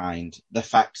else behind. The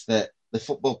fact that the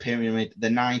football pyramid,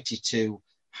 the 92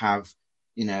 have,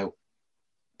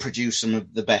 produce some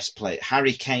of the best players.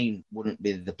 Harry Kane wouldn't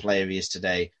be the player he is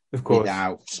today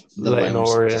without the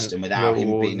loan system, without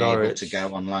him being able to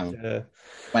go on loan. Yeah.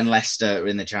 When Leicester are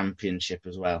in the Championship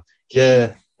as well,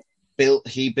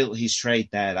 he built his trade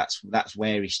there. That's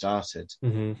where he started,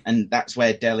 and that's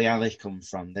where Dele Alli comes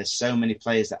from. There's so many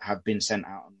players that have been sent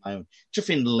out on loan.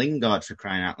 Chuffing Lingard, for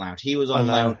crying out loud, he was on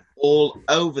loan all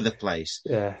over the place.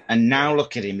 Yeah, and now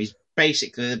look at him. He's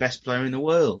basically the best player in the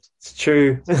world. It's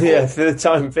true. Yeah, for the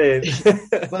time being.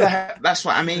 Well, that's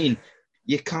what I mean.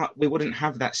 We wouldn't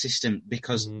have that system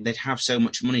because they'd have so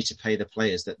much money to pay the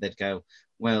players that they'd go,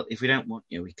 well, if we don't want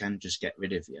you, we can just get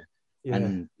rid of you. Yeah.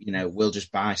 And, we'll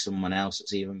just buy someone else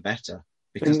that's even better.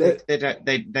 Because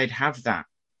they'd have that.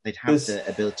 They'd have the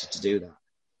ability to do that.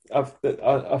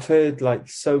 I've heard like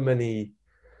so many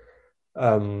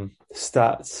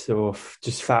stats or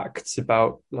just facts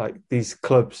about like these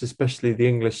clubs, especially the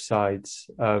English sides,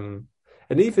 and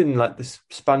even like the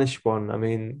Spanish one. I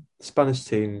mean, Spanish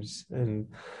teams, and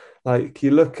like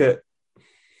you look at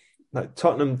like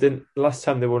Tottenham didn't last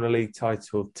time they won a league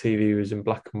title. TV was in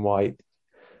black and white.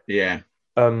 Yeah.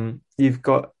 You've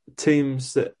got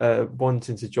teams that are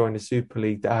wanting to join the Super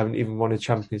League that haven't even won a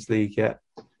Champions League yet,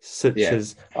 such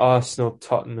as Arsenal,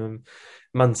 Tottenham,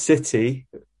 Man City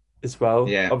as well.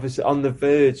 Yeah. Obviously on the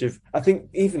verge of, I think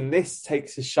even this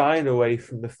takes a shine away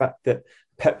from the fact that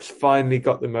Pep's finally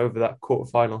got them over that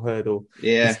quarterfinal hurdle.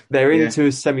 Yeah. They're into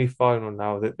a semi-final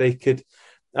now that they could,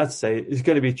 I'd say it's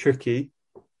going to be tricky.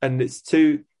 And it's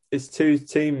two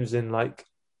teams in like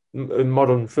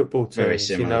modern football terms,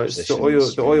 it's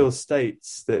the oil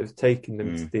states that have taken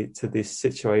them to this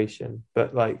situation.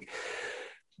 But like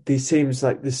these teams,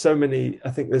 like there's so many, I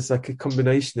think there's like a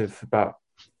combination of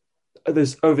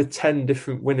there's over 10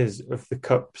 different winners of the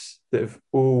cups that have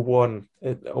all won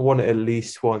it at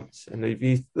least once. And if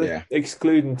you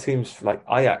excluding teams like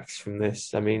Ajax from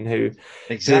this, I mean,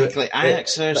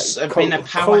 Ajax have been a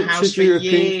powerhouse for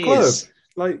years. Club.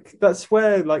 Like that's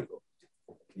where like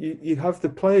you have the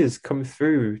players come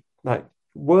through like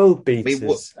world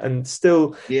beaters and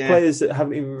still players that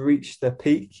haven't even reached their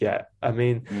peak yet. I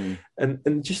mean,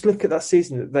 and just look at that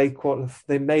season that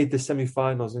they made the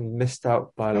semi-finals and missed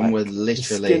out by and were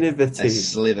literally the skin of the team. A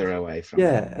slither away from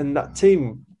them. And that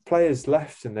team players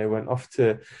left and they went off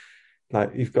to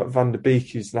like you've got Van der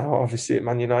Beek who's now obviously at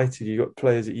Man United. You've got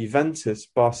players at Juventus,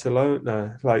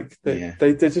 Barcelona. Like they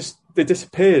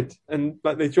disappeared and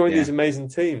like they joined these amazing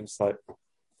teams. Like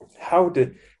how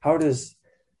does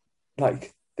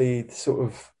like the sort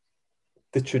of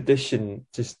the tradition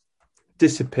just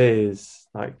disappears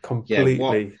like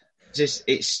completely? It's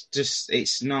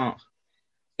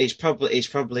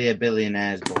probably a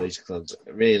billionaire's boys club.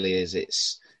 It really is.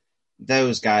 It's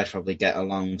those guys probably get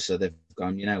along, so they've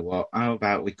gone, you know what, how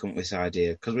about we come up with this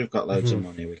idea? Because we've got loads of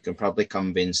money, we can probably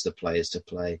convince the players to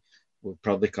play. We'll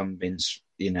probably convince,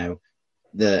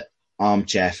 the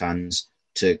armchair fans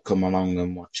to come along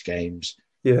and watch games.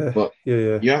 But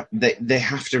they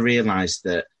have to realise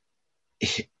that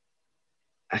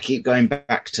I keep going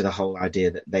back to the whole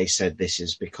idea that they said this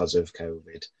is because of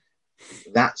COVID.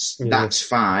 That's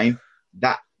fine.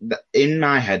 That in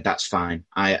my head, that's fine.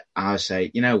 I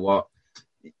say, you know what,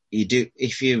 you do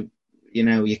if you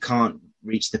can't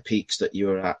reach the peaks that you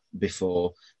were at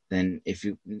before, then if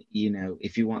you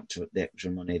want the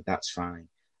extra money, that's fine.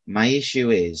 My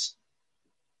issue is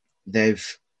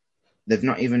they've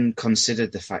not even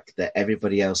considered the fact that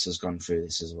everybody else has gone through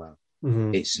this as well.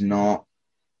 Mm-hmm. It's not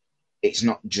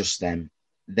just them.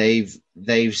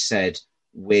 They've said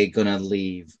we're gonna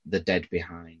leave the dead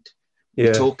behind. Yeah.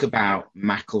 We talk about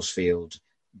Macclesfield,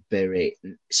 Bury,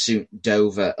 soon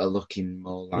Dover are looking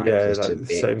more likely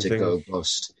to go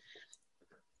bust.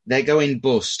 They're going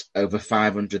bust over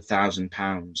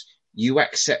 £500,000. You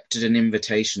accepted an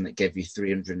invitation that gave you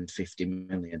 350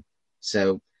 million.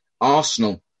 So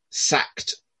Arsenal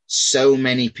sacked so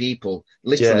many people,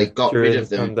 literally got rid of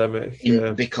them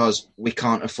because we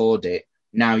can't afford it.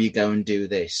 Now you go and do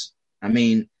this. I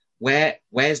mean,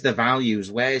 where's the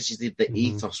values? Where's the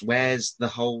ethos? Where's the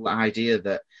whole idea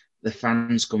that the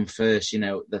fans come first?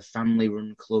 The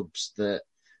family-run clubs, the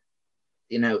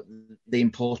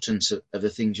importance of the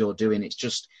things you're doing. It's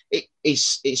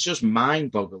just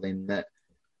mind-boggling that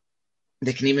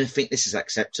they can even think this is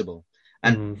acceptable.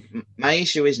 And my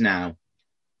issue is now,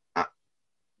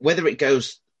 whether it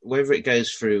goes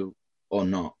through or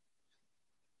not,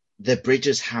 the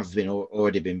bridges have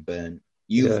already been burned.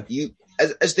 You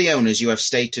as the owners, you have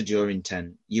stated your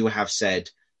intent. You have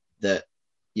said that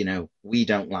we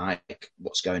don't like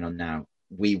what's going on now.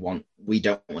 We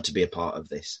don't want to be a part of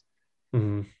this.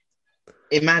 Mm-hmm.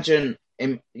 Imagine,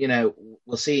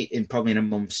 we'll see probably in a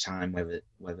month's time whether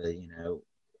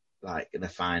like they're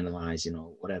finalising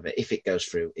or whatever. If it goes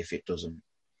through, if it doesn't,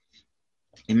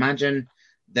 imagine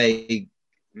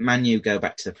Man U go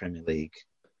back to the Premier League.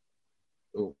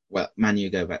 Well, Man U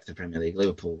go back to the Premier League.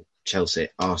 Liverpool, Chelsea,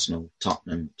 Arsenal,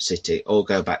 Tottenham, City all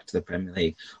go back to the Premier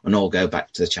League and all go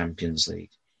back to the Champions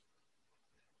League.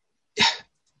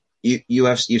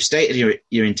 You've stated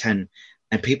your intent,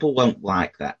 and people won't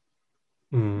like that.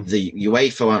 The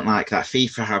UEFA won't like that.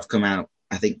 FIFA have come out,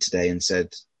 I think, today and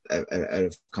said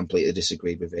have completely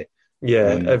disagreed with it.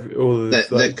 Yeah, all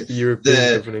the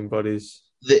European governing bodies.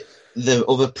 The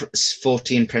other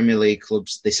 14 Premier League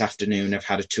clubs this afternoon have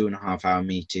had a 2.5-hour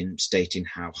meeting stating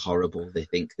how horrible they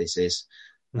think this is.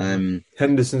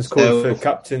 Henderson's called for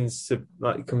captains to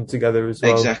come together as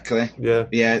well. Exactly.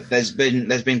 Yeah. There's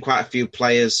been quite a few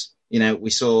players. We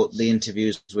saw the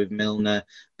interviews with Milner,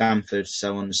 Bamford,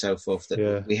 so on and so forth.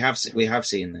 That we have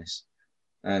seen this.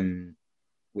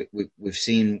 We've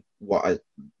seen the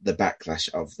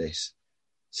backlash of this.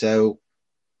 So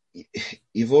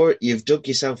you've dug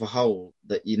yourself a hole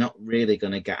that you're not really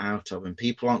going to get out of, and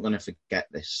people aren't going to forget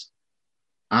this.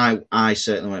 I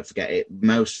certainly won't forget it.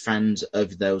 Most fans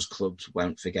of those clubs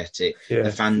won't forget it.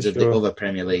 The fans of the other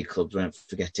Premier League clubs won't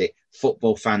forget it.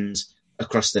 Football fans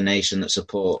across the nation that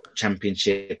support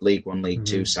Championship, League One, League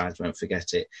Two sides won't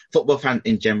forget it. Football fans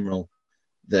in general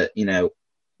that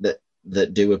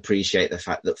that do appreciate the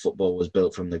fact that football was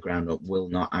built from the ground up will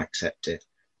not accept it.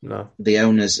 No. The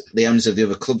owners of the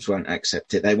other clubs won't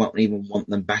accept it. They won't even want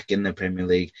them back in the Premier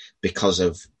League because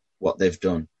of what they've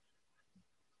done.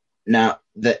 Now,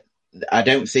 I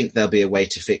don't think there'll be a way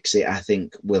to fix it. I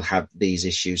think we'll have these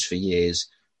issues for years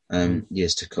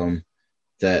to come.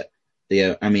 There's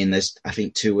I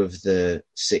think 2 of the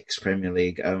 6 Premier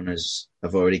League owners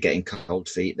have already getting cold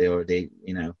feet. They already,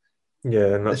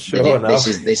 Yeah, I'm not sure now. They've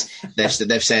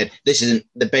said this isn't.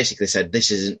 They basically said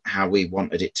this isn't how we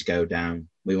wanted it to go down.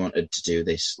 We wanted to do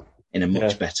this in a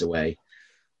much better way.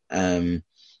 Joel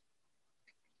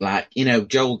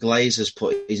Glazer's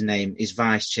put his name. He's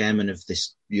vice chairman of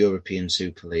this European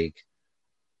Super League.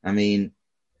 I mean,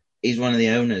 he's one of the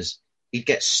owners. He'd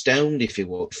get stoned if he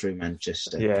walked through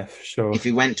Manchester. Yeah, for sure. If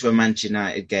he went to a Manchester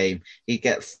United game, he'd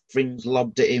get things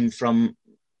lobbed at him from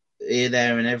here,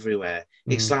 there, and everywhere.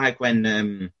 It's like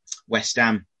when West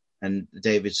Ham and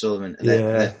David Sullivan,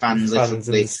 their fans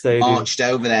literally marched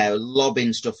over there,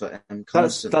 lobbing stuff at them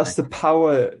constantly. That's the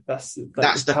power. That's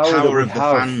the power of the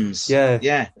fans.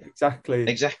 Yeah,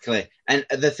 exactly. And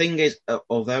the thing is,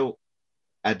 although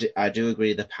I do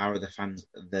agree the power of the fans,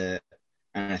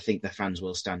 and I think the fans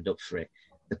will stand up for it,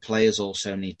 the players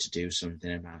also need to do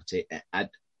something about it.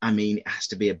 I mean, it has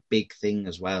to be a big thing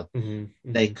as well.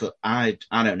 They could, I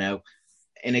don't know,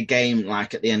 in a game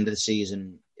like at the end of the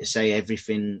season, say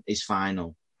everything is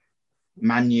final,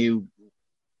 Man U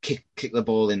kick the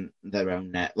ball in their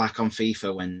own net, like on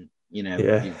FIFA when you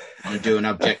want to do an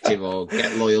objective or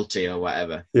get loyalty or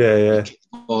whatever. You kick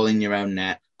the ball in your own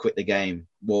net, quit the game,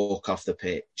 walk off the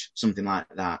pitch, something like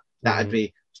that. That'd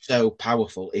be so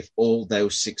powerful if all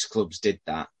those 6 clubs did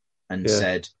that and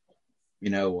said, you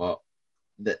know what,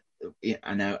 that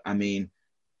I mean,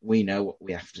 we know what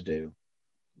we have to do.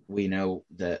 We know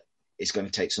that it's going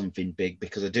to take something big,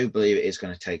 because I do believe it is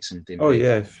going to take something big. Oh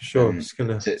yeah, for sure. It's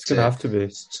gonna have to be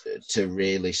to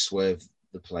really swerve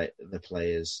the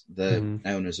players, the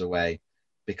owners away,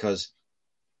 because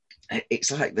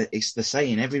it's like it's the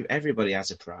saying, everybody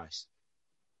has a price,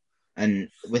 and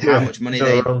with how much money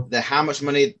how much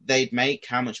money they'd make,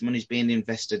 how much money's being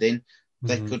invested in,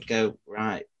 they could go,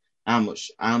 right, how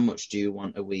much do you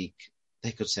want a week?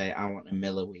 They could say, I want $1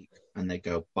 million a week, and they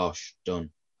go, bosh,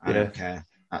 done. I don't care.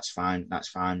 That's fine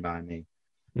by me.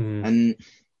 And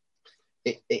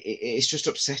it's just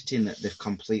upsetting that they've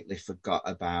completely forgot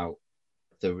about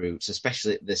the roots,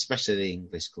 especially the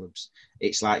English clubs.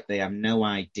 It's like they have no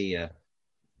idea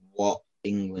what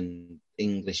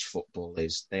English football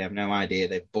is. They have no idea.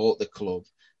 They've bought the club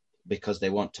because they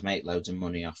want to make loads of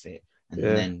money off it, and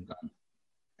then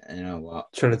you know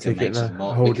what? Trying to take it in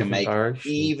a whole different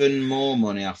direction. Even more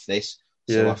money off this.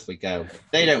 So off we go.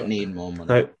 They don't need more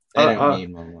money. They don't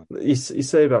need more money. You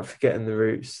say about forgetting the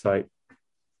roots. Like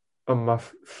on my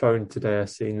phone today, I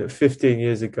seen that 15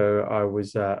 years ago I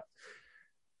was at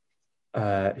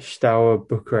Steaua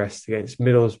Bucharest against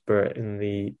Middlesbrough in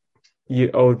the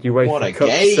old UEFA Cup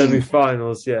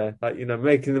semi-finals. Yeah, like, you know,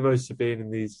 making the most of being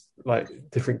in these like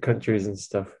different countries and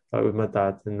stuff, like with my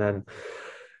dad. And then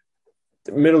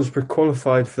Middlesbrough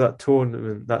qualified for that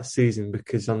tournament that season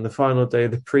because on the final day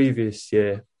of the previous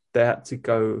year they had to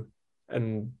go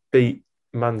and beat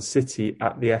Man City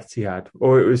at the Etihad,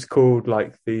 or it was called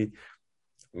like the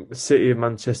City of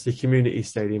Manchester Community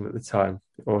Stadium at the time,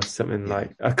 or something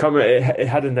like. I can't remember. It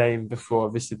had a name before,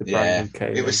 obviously the branding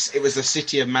came. It was the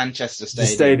City of Manchester Stadium.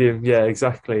 The stadium, yeah,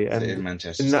 exactly. And in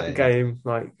that game,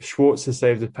 like Schwarzer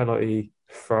saved a penalty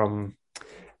from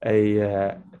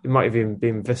it might have even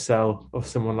been Vassell or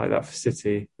someone like that for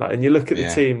City. Like, and you look at the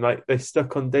team, like they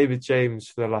stuck on David James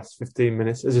for the last 15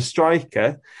 minutes as a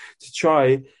striker to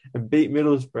try and beat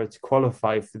Middlesbrough to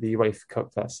qualify for the UEFA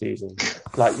Cup that season.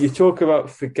 Like, you talk about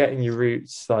forgetting your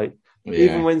roots. Like,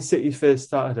 even when City first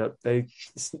started up, they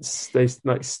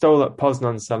like stole that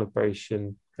Poznan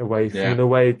celebration away from an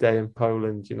away day in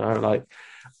Poland. You know, like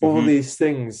all these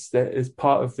things that is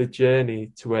part of the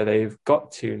journey to where they've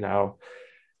got to now.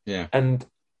 Yeah, and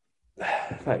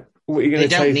like, what are you going to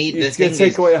take? You're going to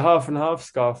take away a half and half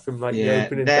scarf from like the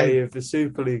opening day of the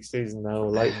Super League season now.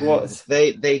 Like, what?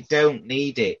 They don't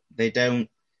need it. They don't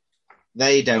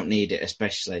need it,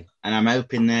 especially. And I'm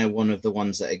hoping they're one of the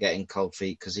ones that are getting cold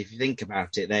feet, because if you think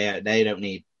about it, they don't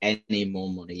need any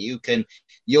more money. You can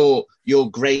your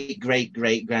great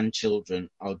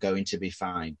grandchildren are going to be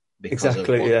fine because of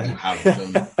what you have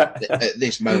done at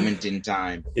this moment in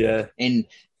time. Yeah. In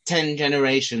 10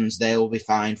 generations, they will be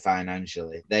fine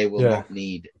financially. They will not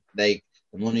need. The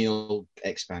money will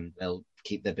expand. They'll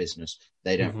keep their business.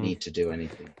 They don't need to do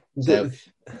anything. So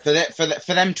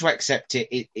for them to accept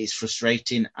it, it's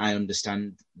frustrating. I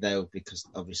understand though, because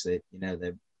obviously, you know,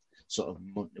 they sort of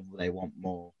they want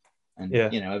more, and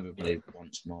you know, everybody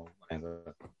wants more,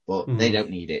 whatever. But they don't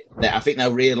need it. I think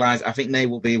they'll realise. I think they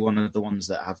will be one of the ones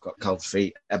that have got cold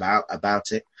feet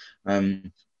about it. I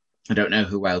don't know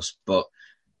who else, but.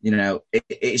 You know,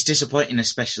 it's disappointing,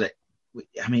 especially.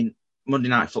 I mean, Monday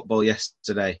Night Football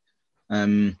yesterday.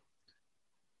 It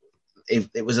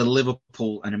was a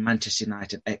Liverpool and a Manchester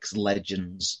United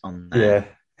ex-legends on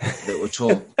there that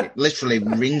were literally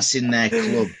rinsing their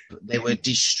club. They were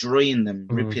destroying them,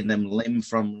 ripping them limb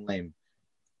from limb.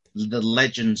 The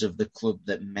legends of the club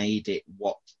that made it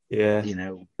what. You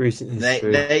know,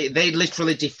 they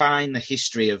literally define the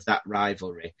history of that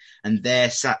rivalry, and they're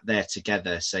sat there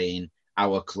together saying.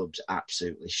 Our club's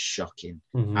absolutely shocking.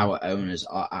 Our owners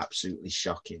are absolutely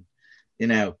shocking. You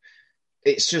know,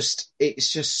 it's just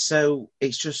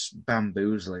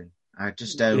bamboozling. I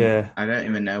just don't. I don't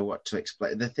even know what to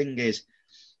explain. The thing is,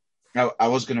 I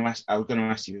was going to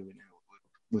ask you.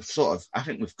 We've sort of. I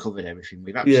think we've covered everything.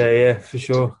 We've absolutely for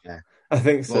sure. I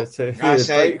think so too. I need a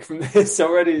break from this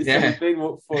already. It's only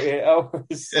been 48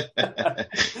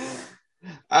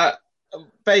 hours.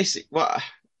 Basic. What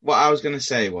I was going to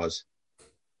say was.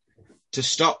 To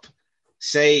stop,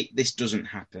 say this doesn't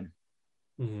happen.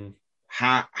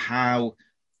 How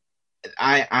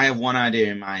I have one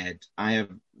idea in my head. I have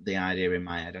the idea in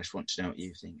my head. I just want to know what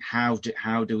you think. How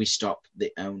do we stop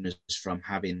the owners from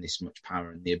having this much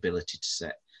power and the ability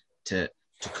to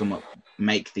come up,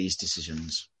 make these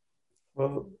decisions?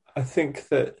 Well, I think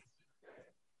that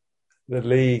the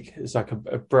league is like a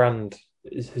brand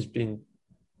has been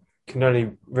can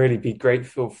only really be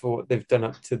grateful for what they've done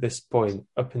up to this point,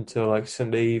 up until like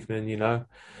Sunday evening,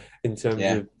 in terms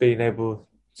Yeah. of being able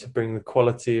to bring the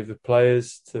quality of the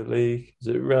players to the league.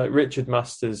 Richard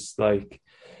Masters, like,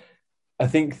 I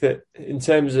think that in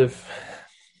terms of,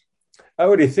 I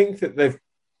already think that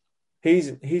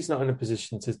he's not in a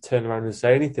position to turn around and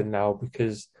say anything now,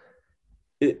 because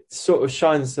it sort of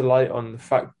shines the light on the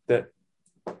fact that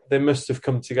they must have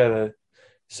come together,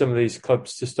 some of these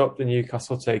clubs, to stop the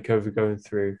Newcastle takeover going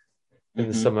through in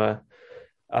the summer.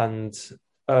 And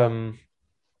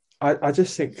I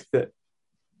just think that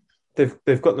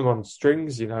they've got them on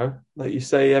strings, like you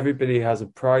say, everybody has a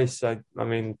price. I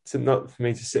mean, not for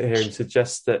me to sit here and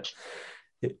suggest that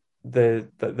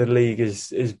the league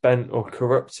is bent or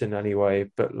corrupt in any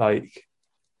way, but like,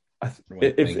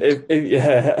 if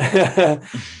yeah,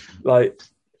 like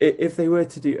if they were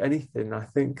to do anything, I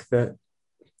think that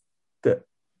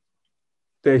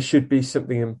there should be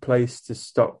something in place to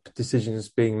stop decisions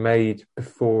being made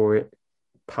before it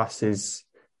passes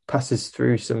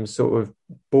through some sort of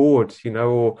board,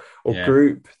 or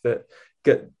group that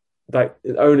get, like,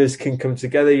 owners can come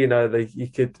together.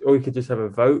 You could just have a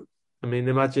vote. I mean,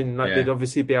 imagine, like, they'd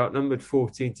obviously be outnumbered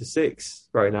 14-6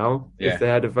 right now if they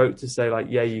had a vote to say, like,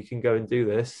 yeah, you can go and do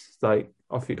this. Like,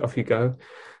 off you go.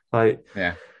 Like,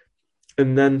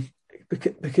 and then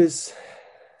because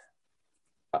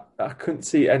I couldn't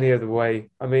see any other way.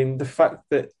 I mean, the fact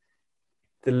that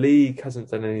the league hasn't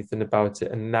done anything about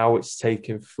it, and now it's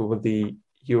taken for the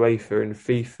UEFA and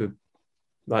FIFA,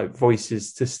 like,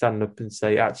 voices to stand up and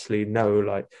say, actually, no,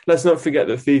 like, let's not forget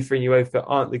that FIFA and UEFA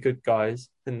aren't the good guys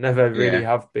and never really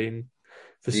have been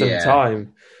for some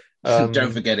time.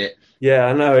 Don't forget it. Yeah,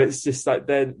 I know. It's just like,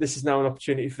 then this is now an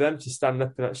opportunity for them to stand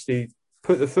up and actually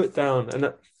put the foot down.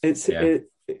 And it's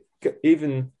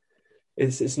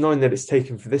annoying that it's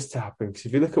taken for this to happen, because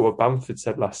if you look at what Bamford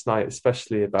said last night,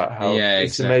 especially about how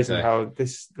it's amazing how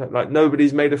this, like,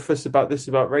 nobody's made a fuss about this,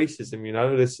 about racism,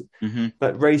 this,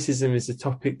 like, racism is a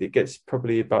topic that gets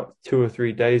probably about 2 or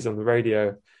 3 days on the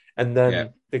radio, and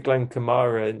then the Glenn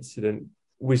Kamara incident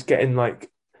was getting like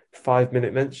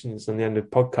 5-minute mentions on the end of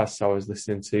podcasts I was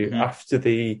listening to after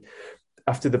the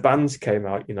bans came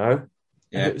out, and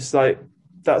it was like,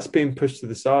 that's being pushed to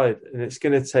the side, and it's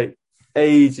going to take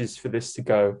ages for this to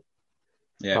go.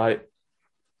 Like,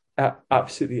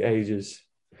 absolutely ages.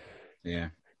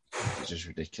 It's just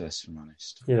ridiculous, if I'm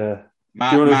honest.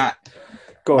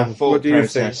 Go on. What do you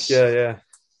think?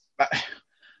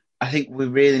 I think we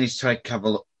really need to take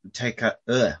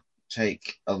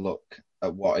a look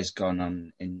at what has gone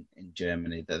on in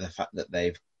Germany. That the fact that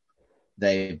they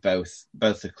both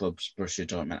the clubs, Borussia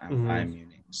Dortmund and Bayern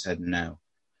Munich, said no.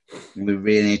 We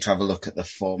really need to have a look at the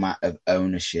format of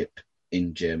ownership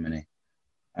in Germany.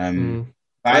 Bayern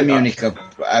Munich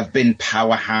have been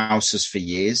powerhouses for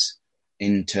years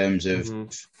in terms of,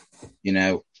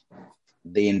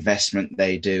 the investment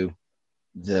they do,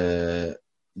 the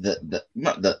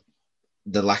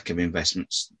lack of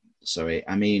investments. Sorry,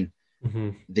 I mean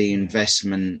the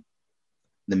investment,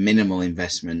 the minimal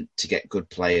investment to get good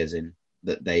players in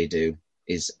that they do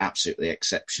is absolutely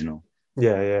exceptional.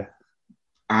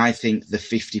 I think the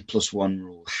 50+1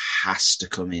 rule has to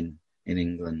come in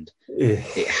England.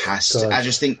 It has to.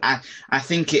 I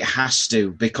think it has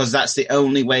to, because that's the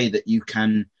only way that you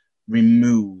can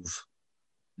remove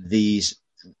these.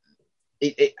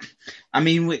 I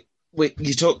mean,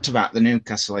 you talked about the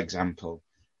Newcastle example,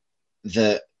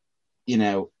 that,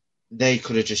 they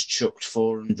could have just chucked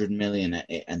 400 million at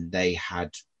it and they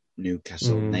had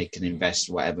Newcastle and they can invest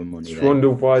whatever money. I wonder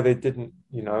why they didn't,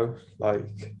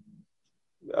 like,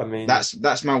 I mean,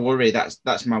 that's my worry.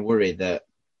 That's my worry, that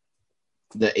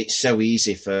it's so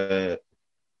easy for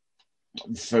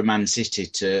Man City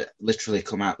to literally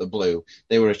come out the blue.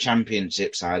 They were a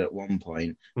championship side at one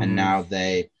point, and now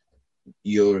they're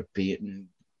European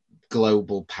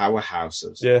global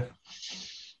powerhouses.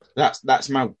 That's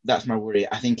my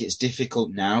worry. I think it's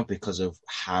difficult now because of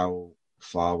how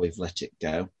far we've let it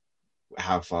go,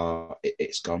 how far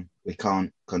it's gone. We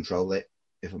can't control it,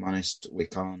 if I'm honest. We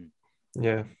can't.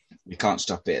 We can't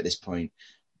stop it at this point.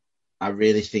 I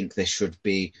really think there should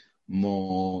be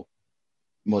more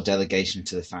delegation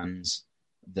to the fans,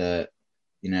 that,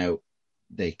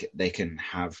 they can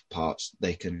have parts,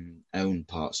 they can own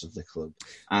parts of the club,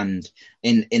 and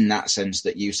in that sense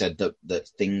that you said that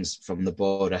things from the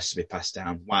board has to be passed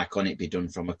down. Why can't it be done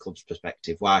from a club's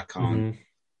perspective? Why can't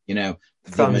the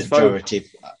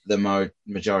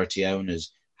majority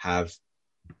owners have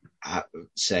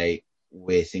say,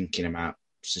 we're thinking about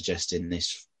suggesting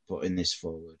this, putting this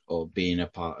forward, or being a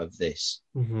part of this,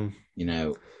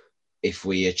 if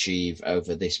we achieve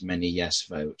over this many yes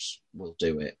votes, we'll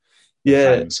do it.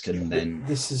 Yeah, fans can then.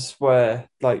 This is where,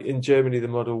 like in Germany, the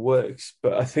model works,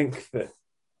 but I think that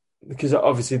because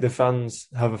obviously the fans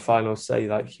have a final say,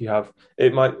 like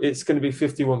it's going to be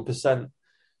 51%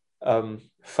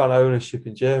 fan ownership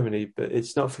in Germany, but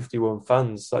it's not 51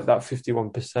 fans. Like that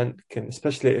 51% can,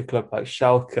 especially at a club like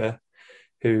Schalke,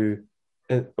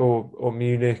 or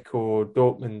Munich or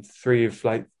Dortmund, three of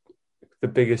like the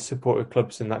biggest supporter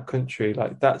clubs in that country.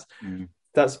 Like that's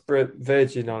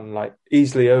verging on like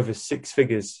easily over six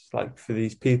figures, like for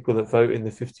these people that vote in the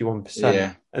 51%.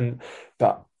 Yeah.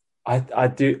 But I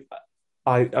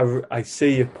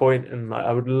see your point, and like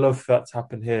I would love for that to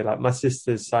happen here. Like my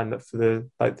sister's signed up for the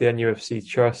NUFC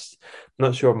trust. I'm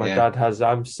not sure if my dad has.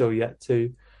 I'm still yet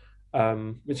to,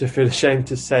 which I feel ashamed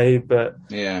to say, but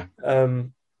I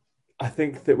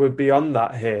think that we're beyond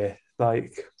that here.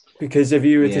 Like, because if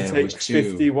you were to take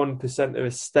 51% of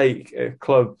a stake at a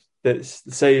club, that's,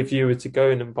 say if you were to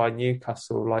go in and buy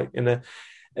Newcastle, like in a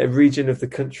region of the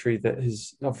country that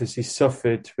has obviously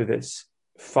suffered with its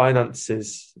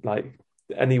finances, like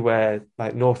anywhere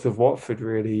like north of Watford,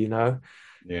 really, you know.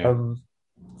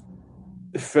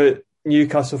 For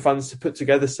Newcastle fans to put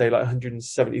together, say, like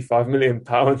 £175 million,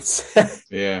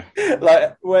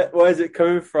 like where's it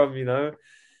coming from, you know?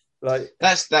 Like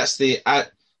that's the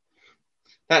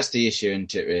issue,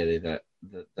 isn't it? Really,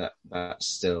 that's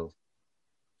still.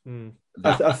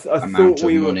 I thought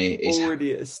we were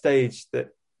already at a stage that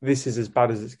this is as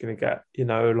bad as it's going to get. You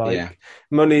know, like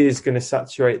money is going to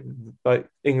saturate like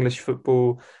English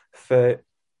football for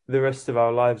the rest of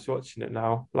our lives watching it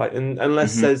now. Like,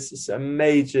 unless there's a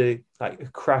major like a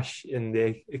crash in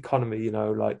the economy, you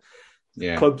know, like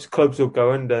clubs will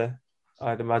go under,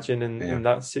 I'd imagine, in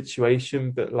that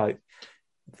situation. But like,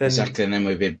 then exactly, and then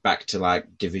we'll be back to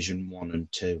like Division 1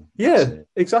 and 2. Yeah,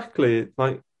 exactly.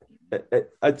 Like,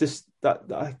 I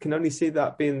can only see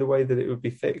that being the way that it would be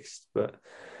fixed. But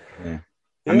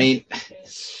I mean,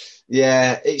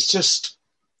 it's just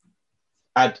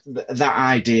that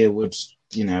idea would,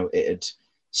 you know, it'd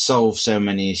solve so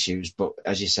many issues. But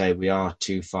as you say, we are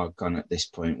too far gone at this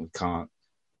point. We can't,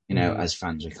 you know, as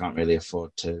fans, we can't really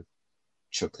afford to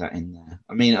chuck that in there.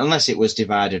 I mean, unless it was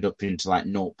divided up into like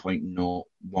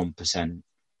 0.01%,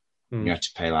 you have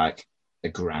to pay like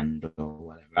 $1,000 or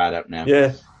whatever. I don't know.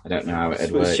 Yeah, I don't know how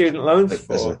it'd work. Student loans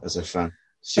as a fan.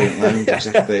 Student loans,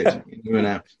 exactly. You never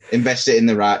know. Invest it in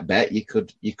the right bet. You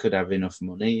could have enough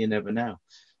money. You never know.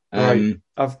 Right.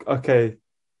 I've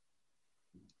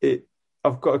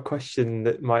got a question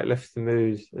that might lift the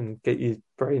mood and get your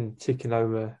brain ticking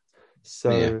over.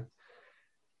 So,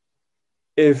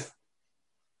 if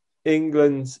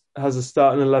England has a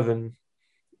starting 11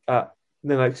 at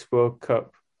the next World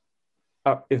Cup,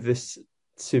 if this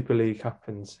Super League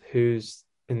happens, who's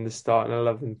in the starting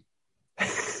 11?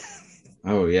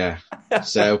 Oh yeah.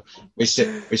 So we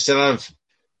still have.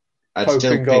 I'd Pope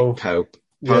still in pick goal. Pope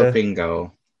in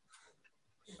goal.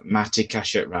 Matty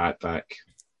Cash at right back.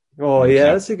 Oh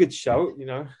yeah, that's a good shout. You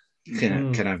know,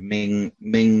 can have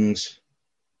Mings,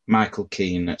 Michael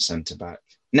Keane at centre back.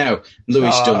 No,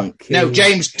 Lewis Dunk. Keane. No,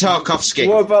 James Tarkowski.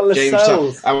 What about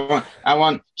Lascelles? I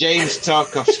want James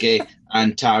Tarkowski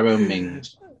and Tyrone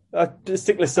Mings. I'd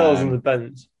stick Lascelles on the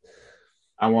bench.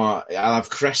 I'll have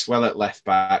Cresswell at left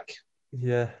back.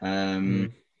 Yeah.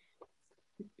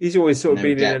 He's always sort of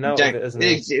been in and out of it, hasn't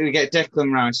he? We get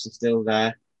Declan Rice still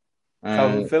there.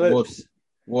 Calvin Phillips.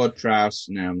 Ward-Prowse.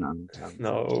 No, I'm not.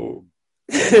 No.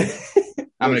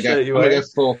 I'm going to go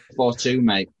 4-4-2,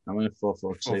 mate. I'm going to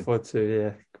 4-4-2. 4-4-2,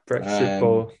 yeah. Brexit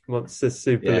ball. Once the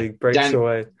Super League breaks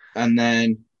away. And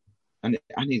then I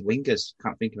need wingers.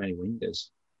 Can't think of any wingers.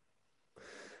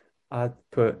 I'd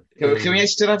put. Can we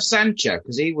still have Sancho?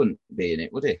 Because he wouldn't be in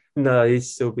it, would he? No, he'd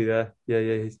still be there. Yeah,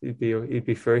 he'd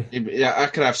be free. I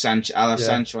could have Sancho. I'll have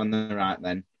Sancho on the right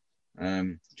then.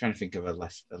 Trying to think of a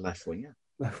left winger.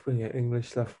 Left winger,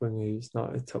 English left winger. He's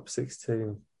not a top 6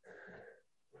 team.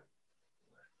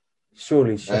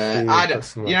 Surely, you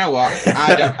know what?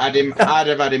 I'd have had him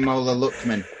Ademola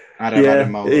Lookman.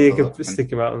 You could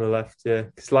stick him out on the left. Yeah,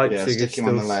 because Leipzig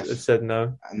have said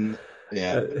no. Who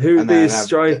would be a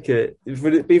striker?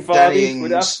 Would it be Vardy?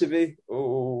 Would it have to be?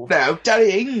 Oh. No,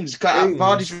 Danny Ings.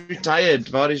 Vardy's retired.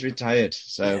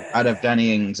 So I'd have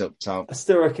Danny Ings up top. I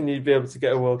still reckon you'd be able to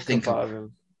get a World Cup out of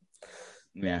him.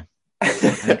 Yeah.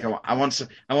 I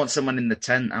want someone in the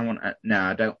 10.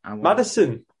 I don't.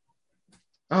 Madison.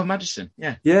 Oh, Madison.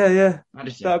 Yeah.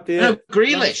 Madison. That'd be it.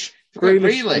 Grealish.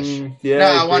 Grealish.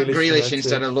 I want Grealish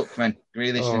instead of Lookman.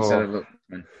 Instead of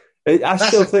Lookman. I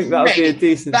still think that would be a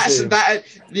decent team. That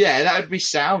would be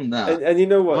sound. That. And you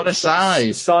know what? What a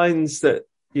size. Signs that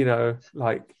you know,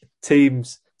 like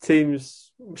teams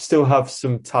still have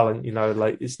some talent, you know,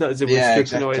 like it's not as if we're Yeah,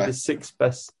 stripping away exactly. the six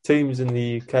best teams in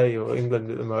the UK or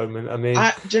England at the moment. I mean,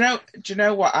 Do you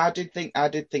know what? I did think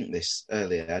this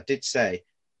earlier. I did say,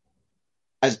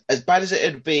 as bad as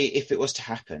it'd be if it was to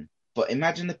happen, but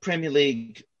imagine the Premier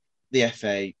League, the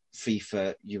FA,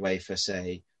 FIFA, UEFA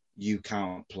say you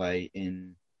can't play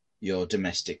in your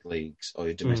domestic leagues or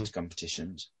your domestic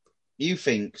competitions. You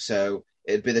think so?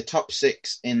 It'd be the top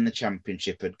six in the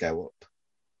championship would go up,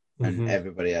 and mhm.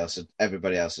 everybody else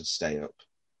would stay up.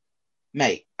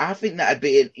 Mate, I think that'd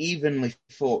be an evenly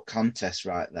fought contest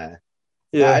right there.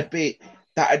 Yeah, That'd be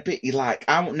like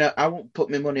I won't put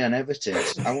my money on Everton.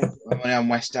 I won't put my money on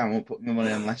West Ham. I won't put my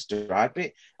money on Leicester. I'd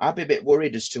be a bit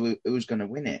worried as to who's going to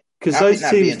win it. because I think those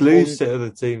that'd be teams an lose to other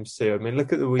teams too. I mean,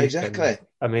 look at the weekend. exactly.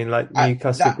 I mean, like I,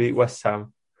 Newcastle that beat West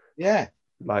Ham, yeah.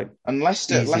 like And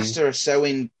easy. Leicester are so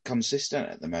inconsistent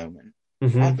at the moment. I'd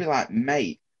Hmm. be like,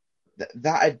 mate,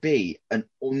 that'd be an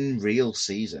unreal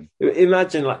season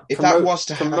Imagine like if that was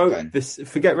to promote happen. this.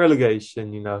 Forget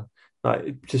relegation. You know,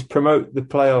 like just promote the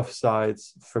playoff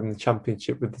sides from the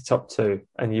Championship with the top two,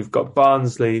 and you've got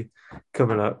Barnsley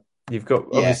coming up. You've got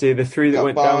Yeah, obviously the three that got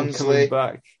went down coming Barnsley.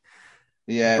 back.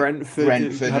 Yeah, Brentford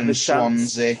Brentford have and a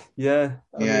chance. Swansea. Yeah,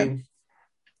 I Yeah, mean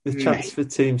the chance mate, for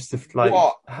teams to like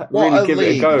what really a give it a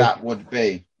league go. that would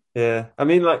be. Yeah, I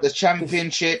mean like The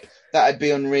championship, that'd be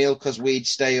unreal because we'd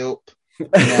stay up. You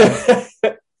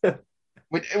know,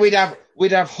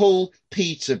 we'd have Hull,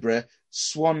 Peterborough,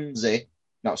 Swansea,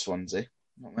 not Swansea,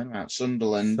 not about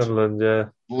Sunderland, Sunderland, yeah,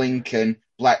 Lincoln,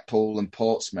 Blackpool, and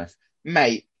Portsmouth.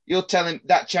 Mate, you're telling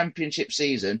that championship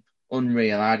season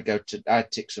unreal.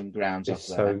 I'd tick some grounds it's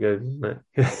off so there. good, isn't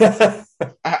it?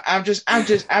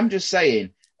 I'm just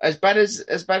saying. As bad as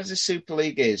the Super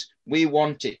League is, we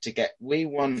want them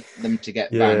to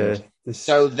get Yeah, banned. this,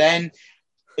 So then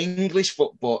English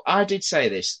football, I did say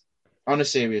this on a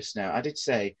serious note. I did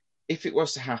say if it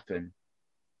was to happen,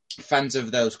 fans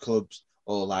of those clubs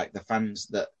or like the fans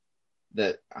that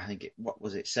I think what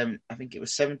was it I think it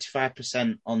was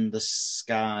 75% on the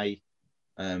Sky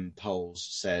polls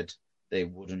said they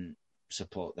wouldn't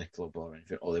support their club or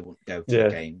anything, or they wouldn't go to the yeah,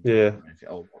 games yeah, or anything,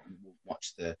 or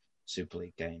watch the Super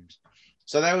League games.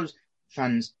 So those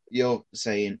fans, you're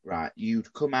saying, right,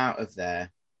 you'd come out of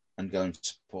there and go and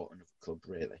support another club,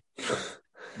 really.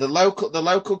 The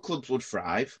local clubs would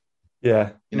thrive.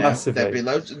 yeah, You know, there'd be massively.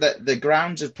 loads. The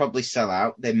grounds would probably sell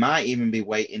out. There might even be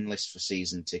waiting lists for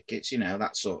season tickets. You know,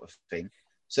 that sort of thing.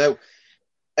 So,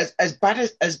 as bad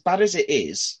as it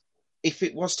is, if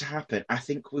it was to happen, I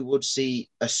think we would see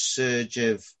a surge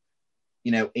of,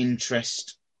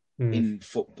 interest Mm. in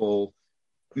football.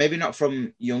 Maybe not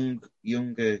from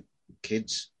younger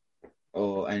kids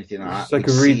or anything like It's that. like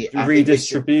We'd a see. I think we'd see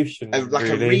redistribution, like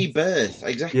a really. rebirth.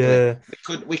 Exactly. Yeah.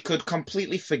 We could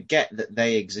completely forget that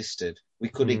they existed. We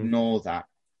could Mm. ignore that.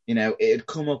 You know, it'd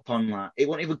come up on like it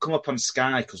won't even come up on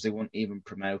Sky because they won't even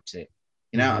promote it.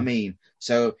 You know what I Hmm. mean?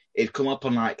 So it'd come up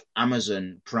on like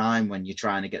Amazon Prime when you're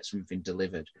trying to get something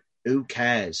delivered. Who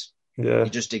cares? You Yeah.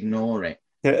 just ignore it.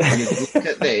 And Yeah. you'd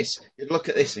look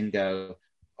at this and go,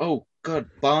 "Oh God,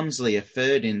 Barnsley are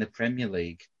third in the Premier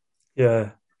League."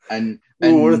 Yeah. and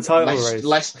Ooh, what a and title race.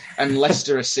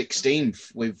 Leicester are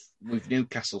 16th with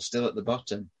Newcastle still at the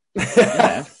bottom. You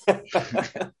know,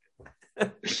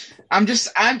 I'm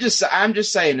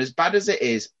just saying, as bad as it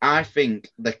is, I think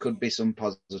there could be some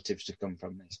positives to come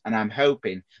from this, and I'm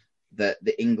hoping that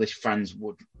the English fans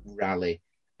would rally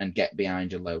and get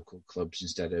behind your local clubs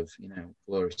instead of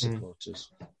glory Mm.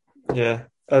 supporters. Yeah.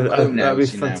 But who That'd be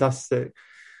knows? fantastic.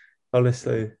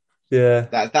 Honestly. Yeah.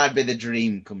 That'd be the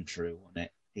dream come true, wouldn't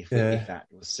it? If Yeah. that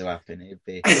was to happen, it'd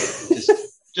be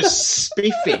just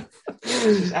spiffing,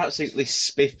 just absolutely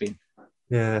spiffing,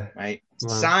 Yeah. right? Man.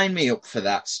 Sign me up for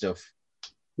that stuff.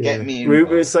 Get Yeah. me It's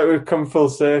involved. like we've come full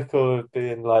circle of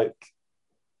being like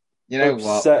You know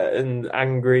what? upset and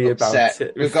angry about Upset.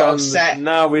 it. We've got upset,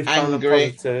 We've found the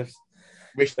angry, positives.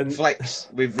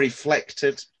 And We've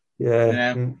reflected. You yeah.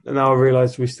 know, And now I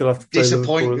realise we still have to play Liverpool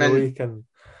at the disappointment, weekend.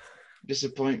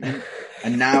 disappointment,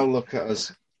 and now look at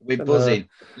us. We're And buzzing.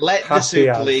 Let the happy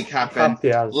Super as. League happen.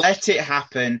 Happy as. Let it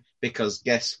happen because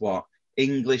guess what?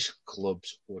 English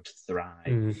clubs would thrive.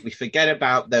 Mm. We forget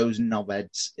about those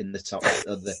knobheads in the top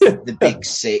of the big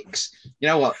six. You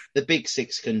know what? The big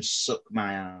six can suck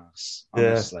my ass, Yeah.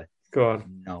 honestly. Go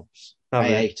on. Knobs. Have I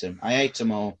it. hate them. I hate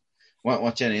them all. Won't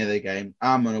watch any other game.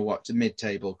 I'm going to watch the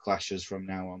mid-table clashes from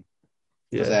now on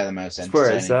because Yeah. they're the most It's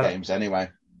where it's entertaining at. games anyway.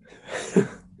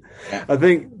 Yeah. I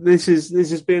think this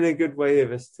has been a good way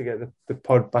of us to get the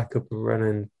pod back up and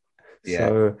running. Yeah.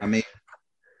 So I mean,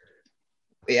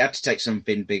 it had to take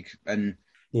something big, and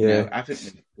I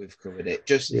think we've covered it.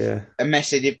 Just a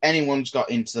message: if anyone's got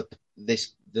into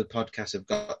the podcast have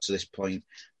got to this point,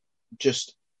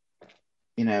 just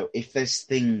if there's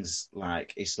things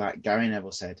like it's like Gary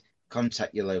Neville said,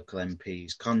 contact your local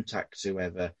MPs, contact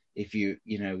whoever. If you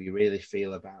really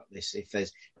feel about this, if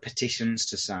there's petitions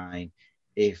to sign,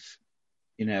 if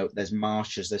there's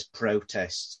marches, there's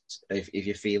protests, if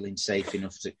you're feeling safe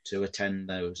enough to attend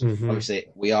those. Obviously,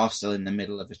 we are still in the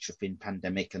middle of a tripping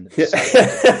pandemic, and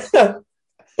but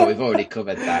we've already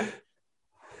covered that.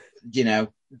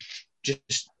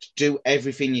 Just do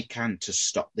everything you can to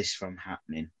stop this from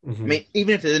happening. I mean,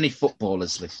 even if there's any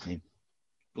footballers listening,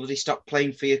 bloody stop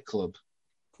playing for your club.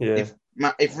 Yeah.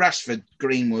 If Rashford,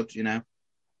 Greenwood,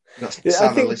 got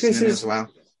Salah listening as well.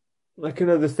 Like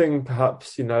another thing,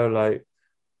 perhaps, like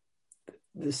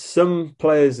some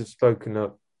players have spoken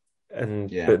up,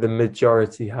 but the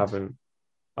majority haven't.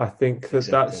 I think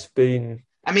that's been.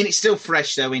 I mean, it's still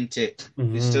fresh, though, isn't it?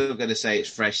 You're still going to say it's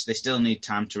fresh. They still need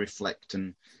time to reflect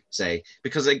and say,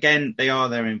 because again, they are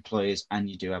their employers, and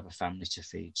you do have a family to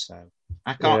feed. So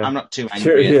I can't. I'm not too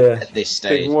angry at this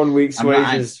stage. 1 week's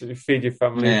wages feed your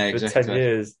family for 10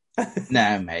 years.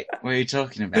 No, mate. What are you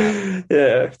talking about?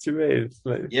 Yeah, what do you mean?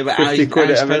 Like but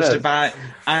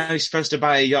I was supposed to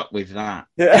buy a yacht with that.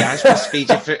 Yeah. I was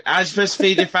supposed to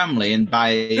feed your family and buy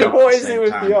a yacht what at is the it same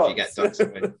with time yachts? if you get docked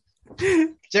with.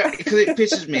 Because it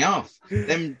pisses me off.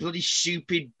 Them bloody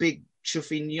stupid big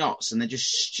chuffing yachts, and they're just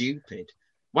stupid.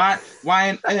 Why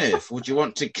on earth would you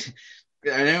want to?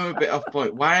 I know I'm a bit off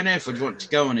point. Why on earth would you want to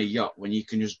go on a yacht when you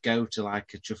can just go to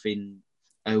like a chuffing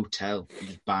hotel and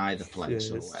just buy the place?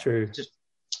 Yeah, or it's whatever? true. Just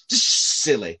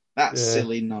silly. That's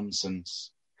silly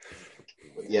nonsense.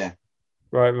 But yeah.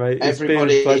 Right, mate.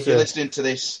 Everybody, if you're listening to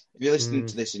this,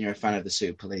 and you're a fan of the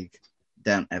Super League,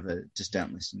 don't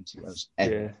listen to us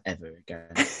ever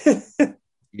again.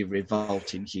 You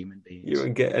revolting human beings. You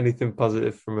won't get anything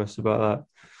positive from us about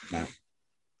that. No.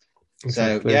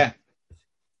 Exactly. So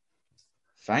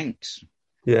thanks.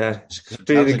 Yeah, it's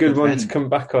been a good one to come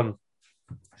back on.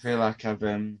 I feel like I've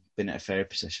been at a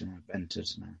therapy session. I've entered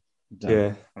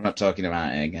now. I'm not talking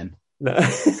about it again. No.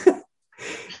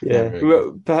 Yeah,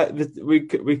 well, we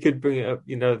could bring it up.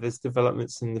 There's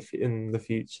developments in the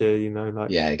future. Like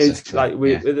exactly. It's like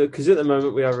because at the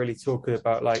moment we are really talking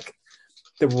about like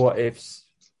the what ifs.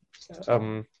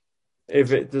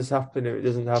 If it does happen, if it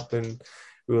doesn't happen,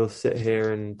 we'll sit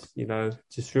here and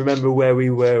just remember where we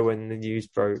were when the news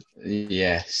broke.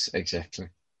 Yes, exactly.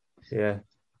 Yeah,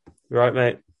 right,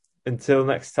 mate. Until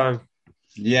next time.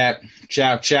 Yeah,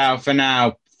 ciao for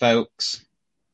now, folks.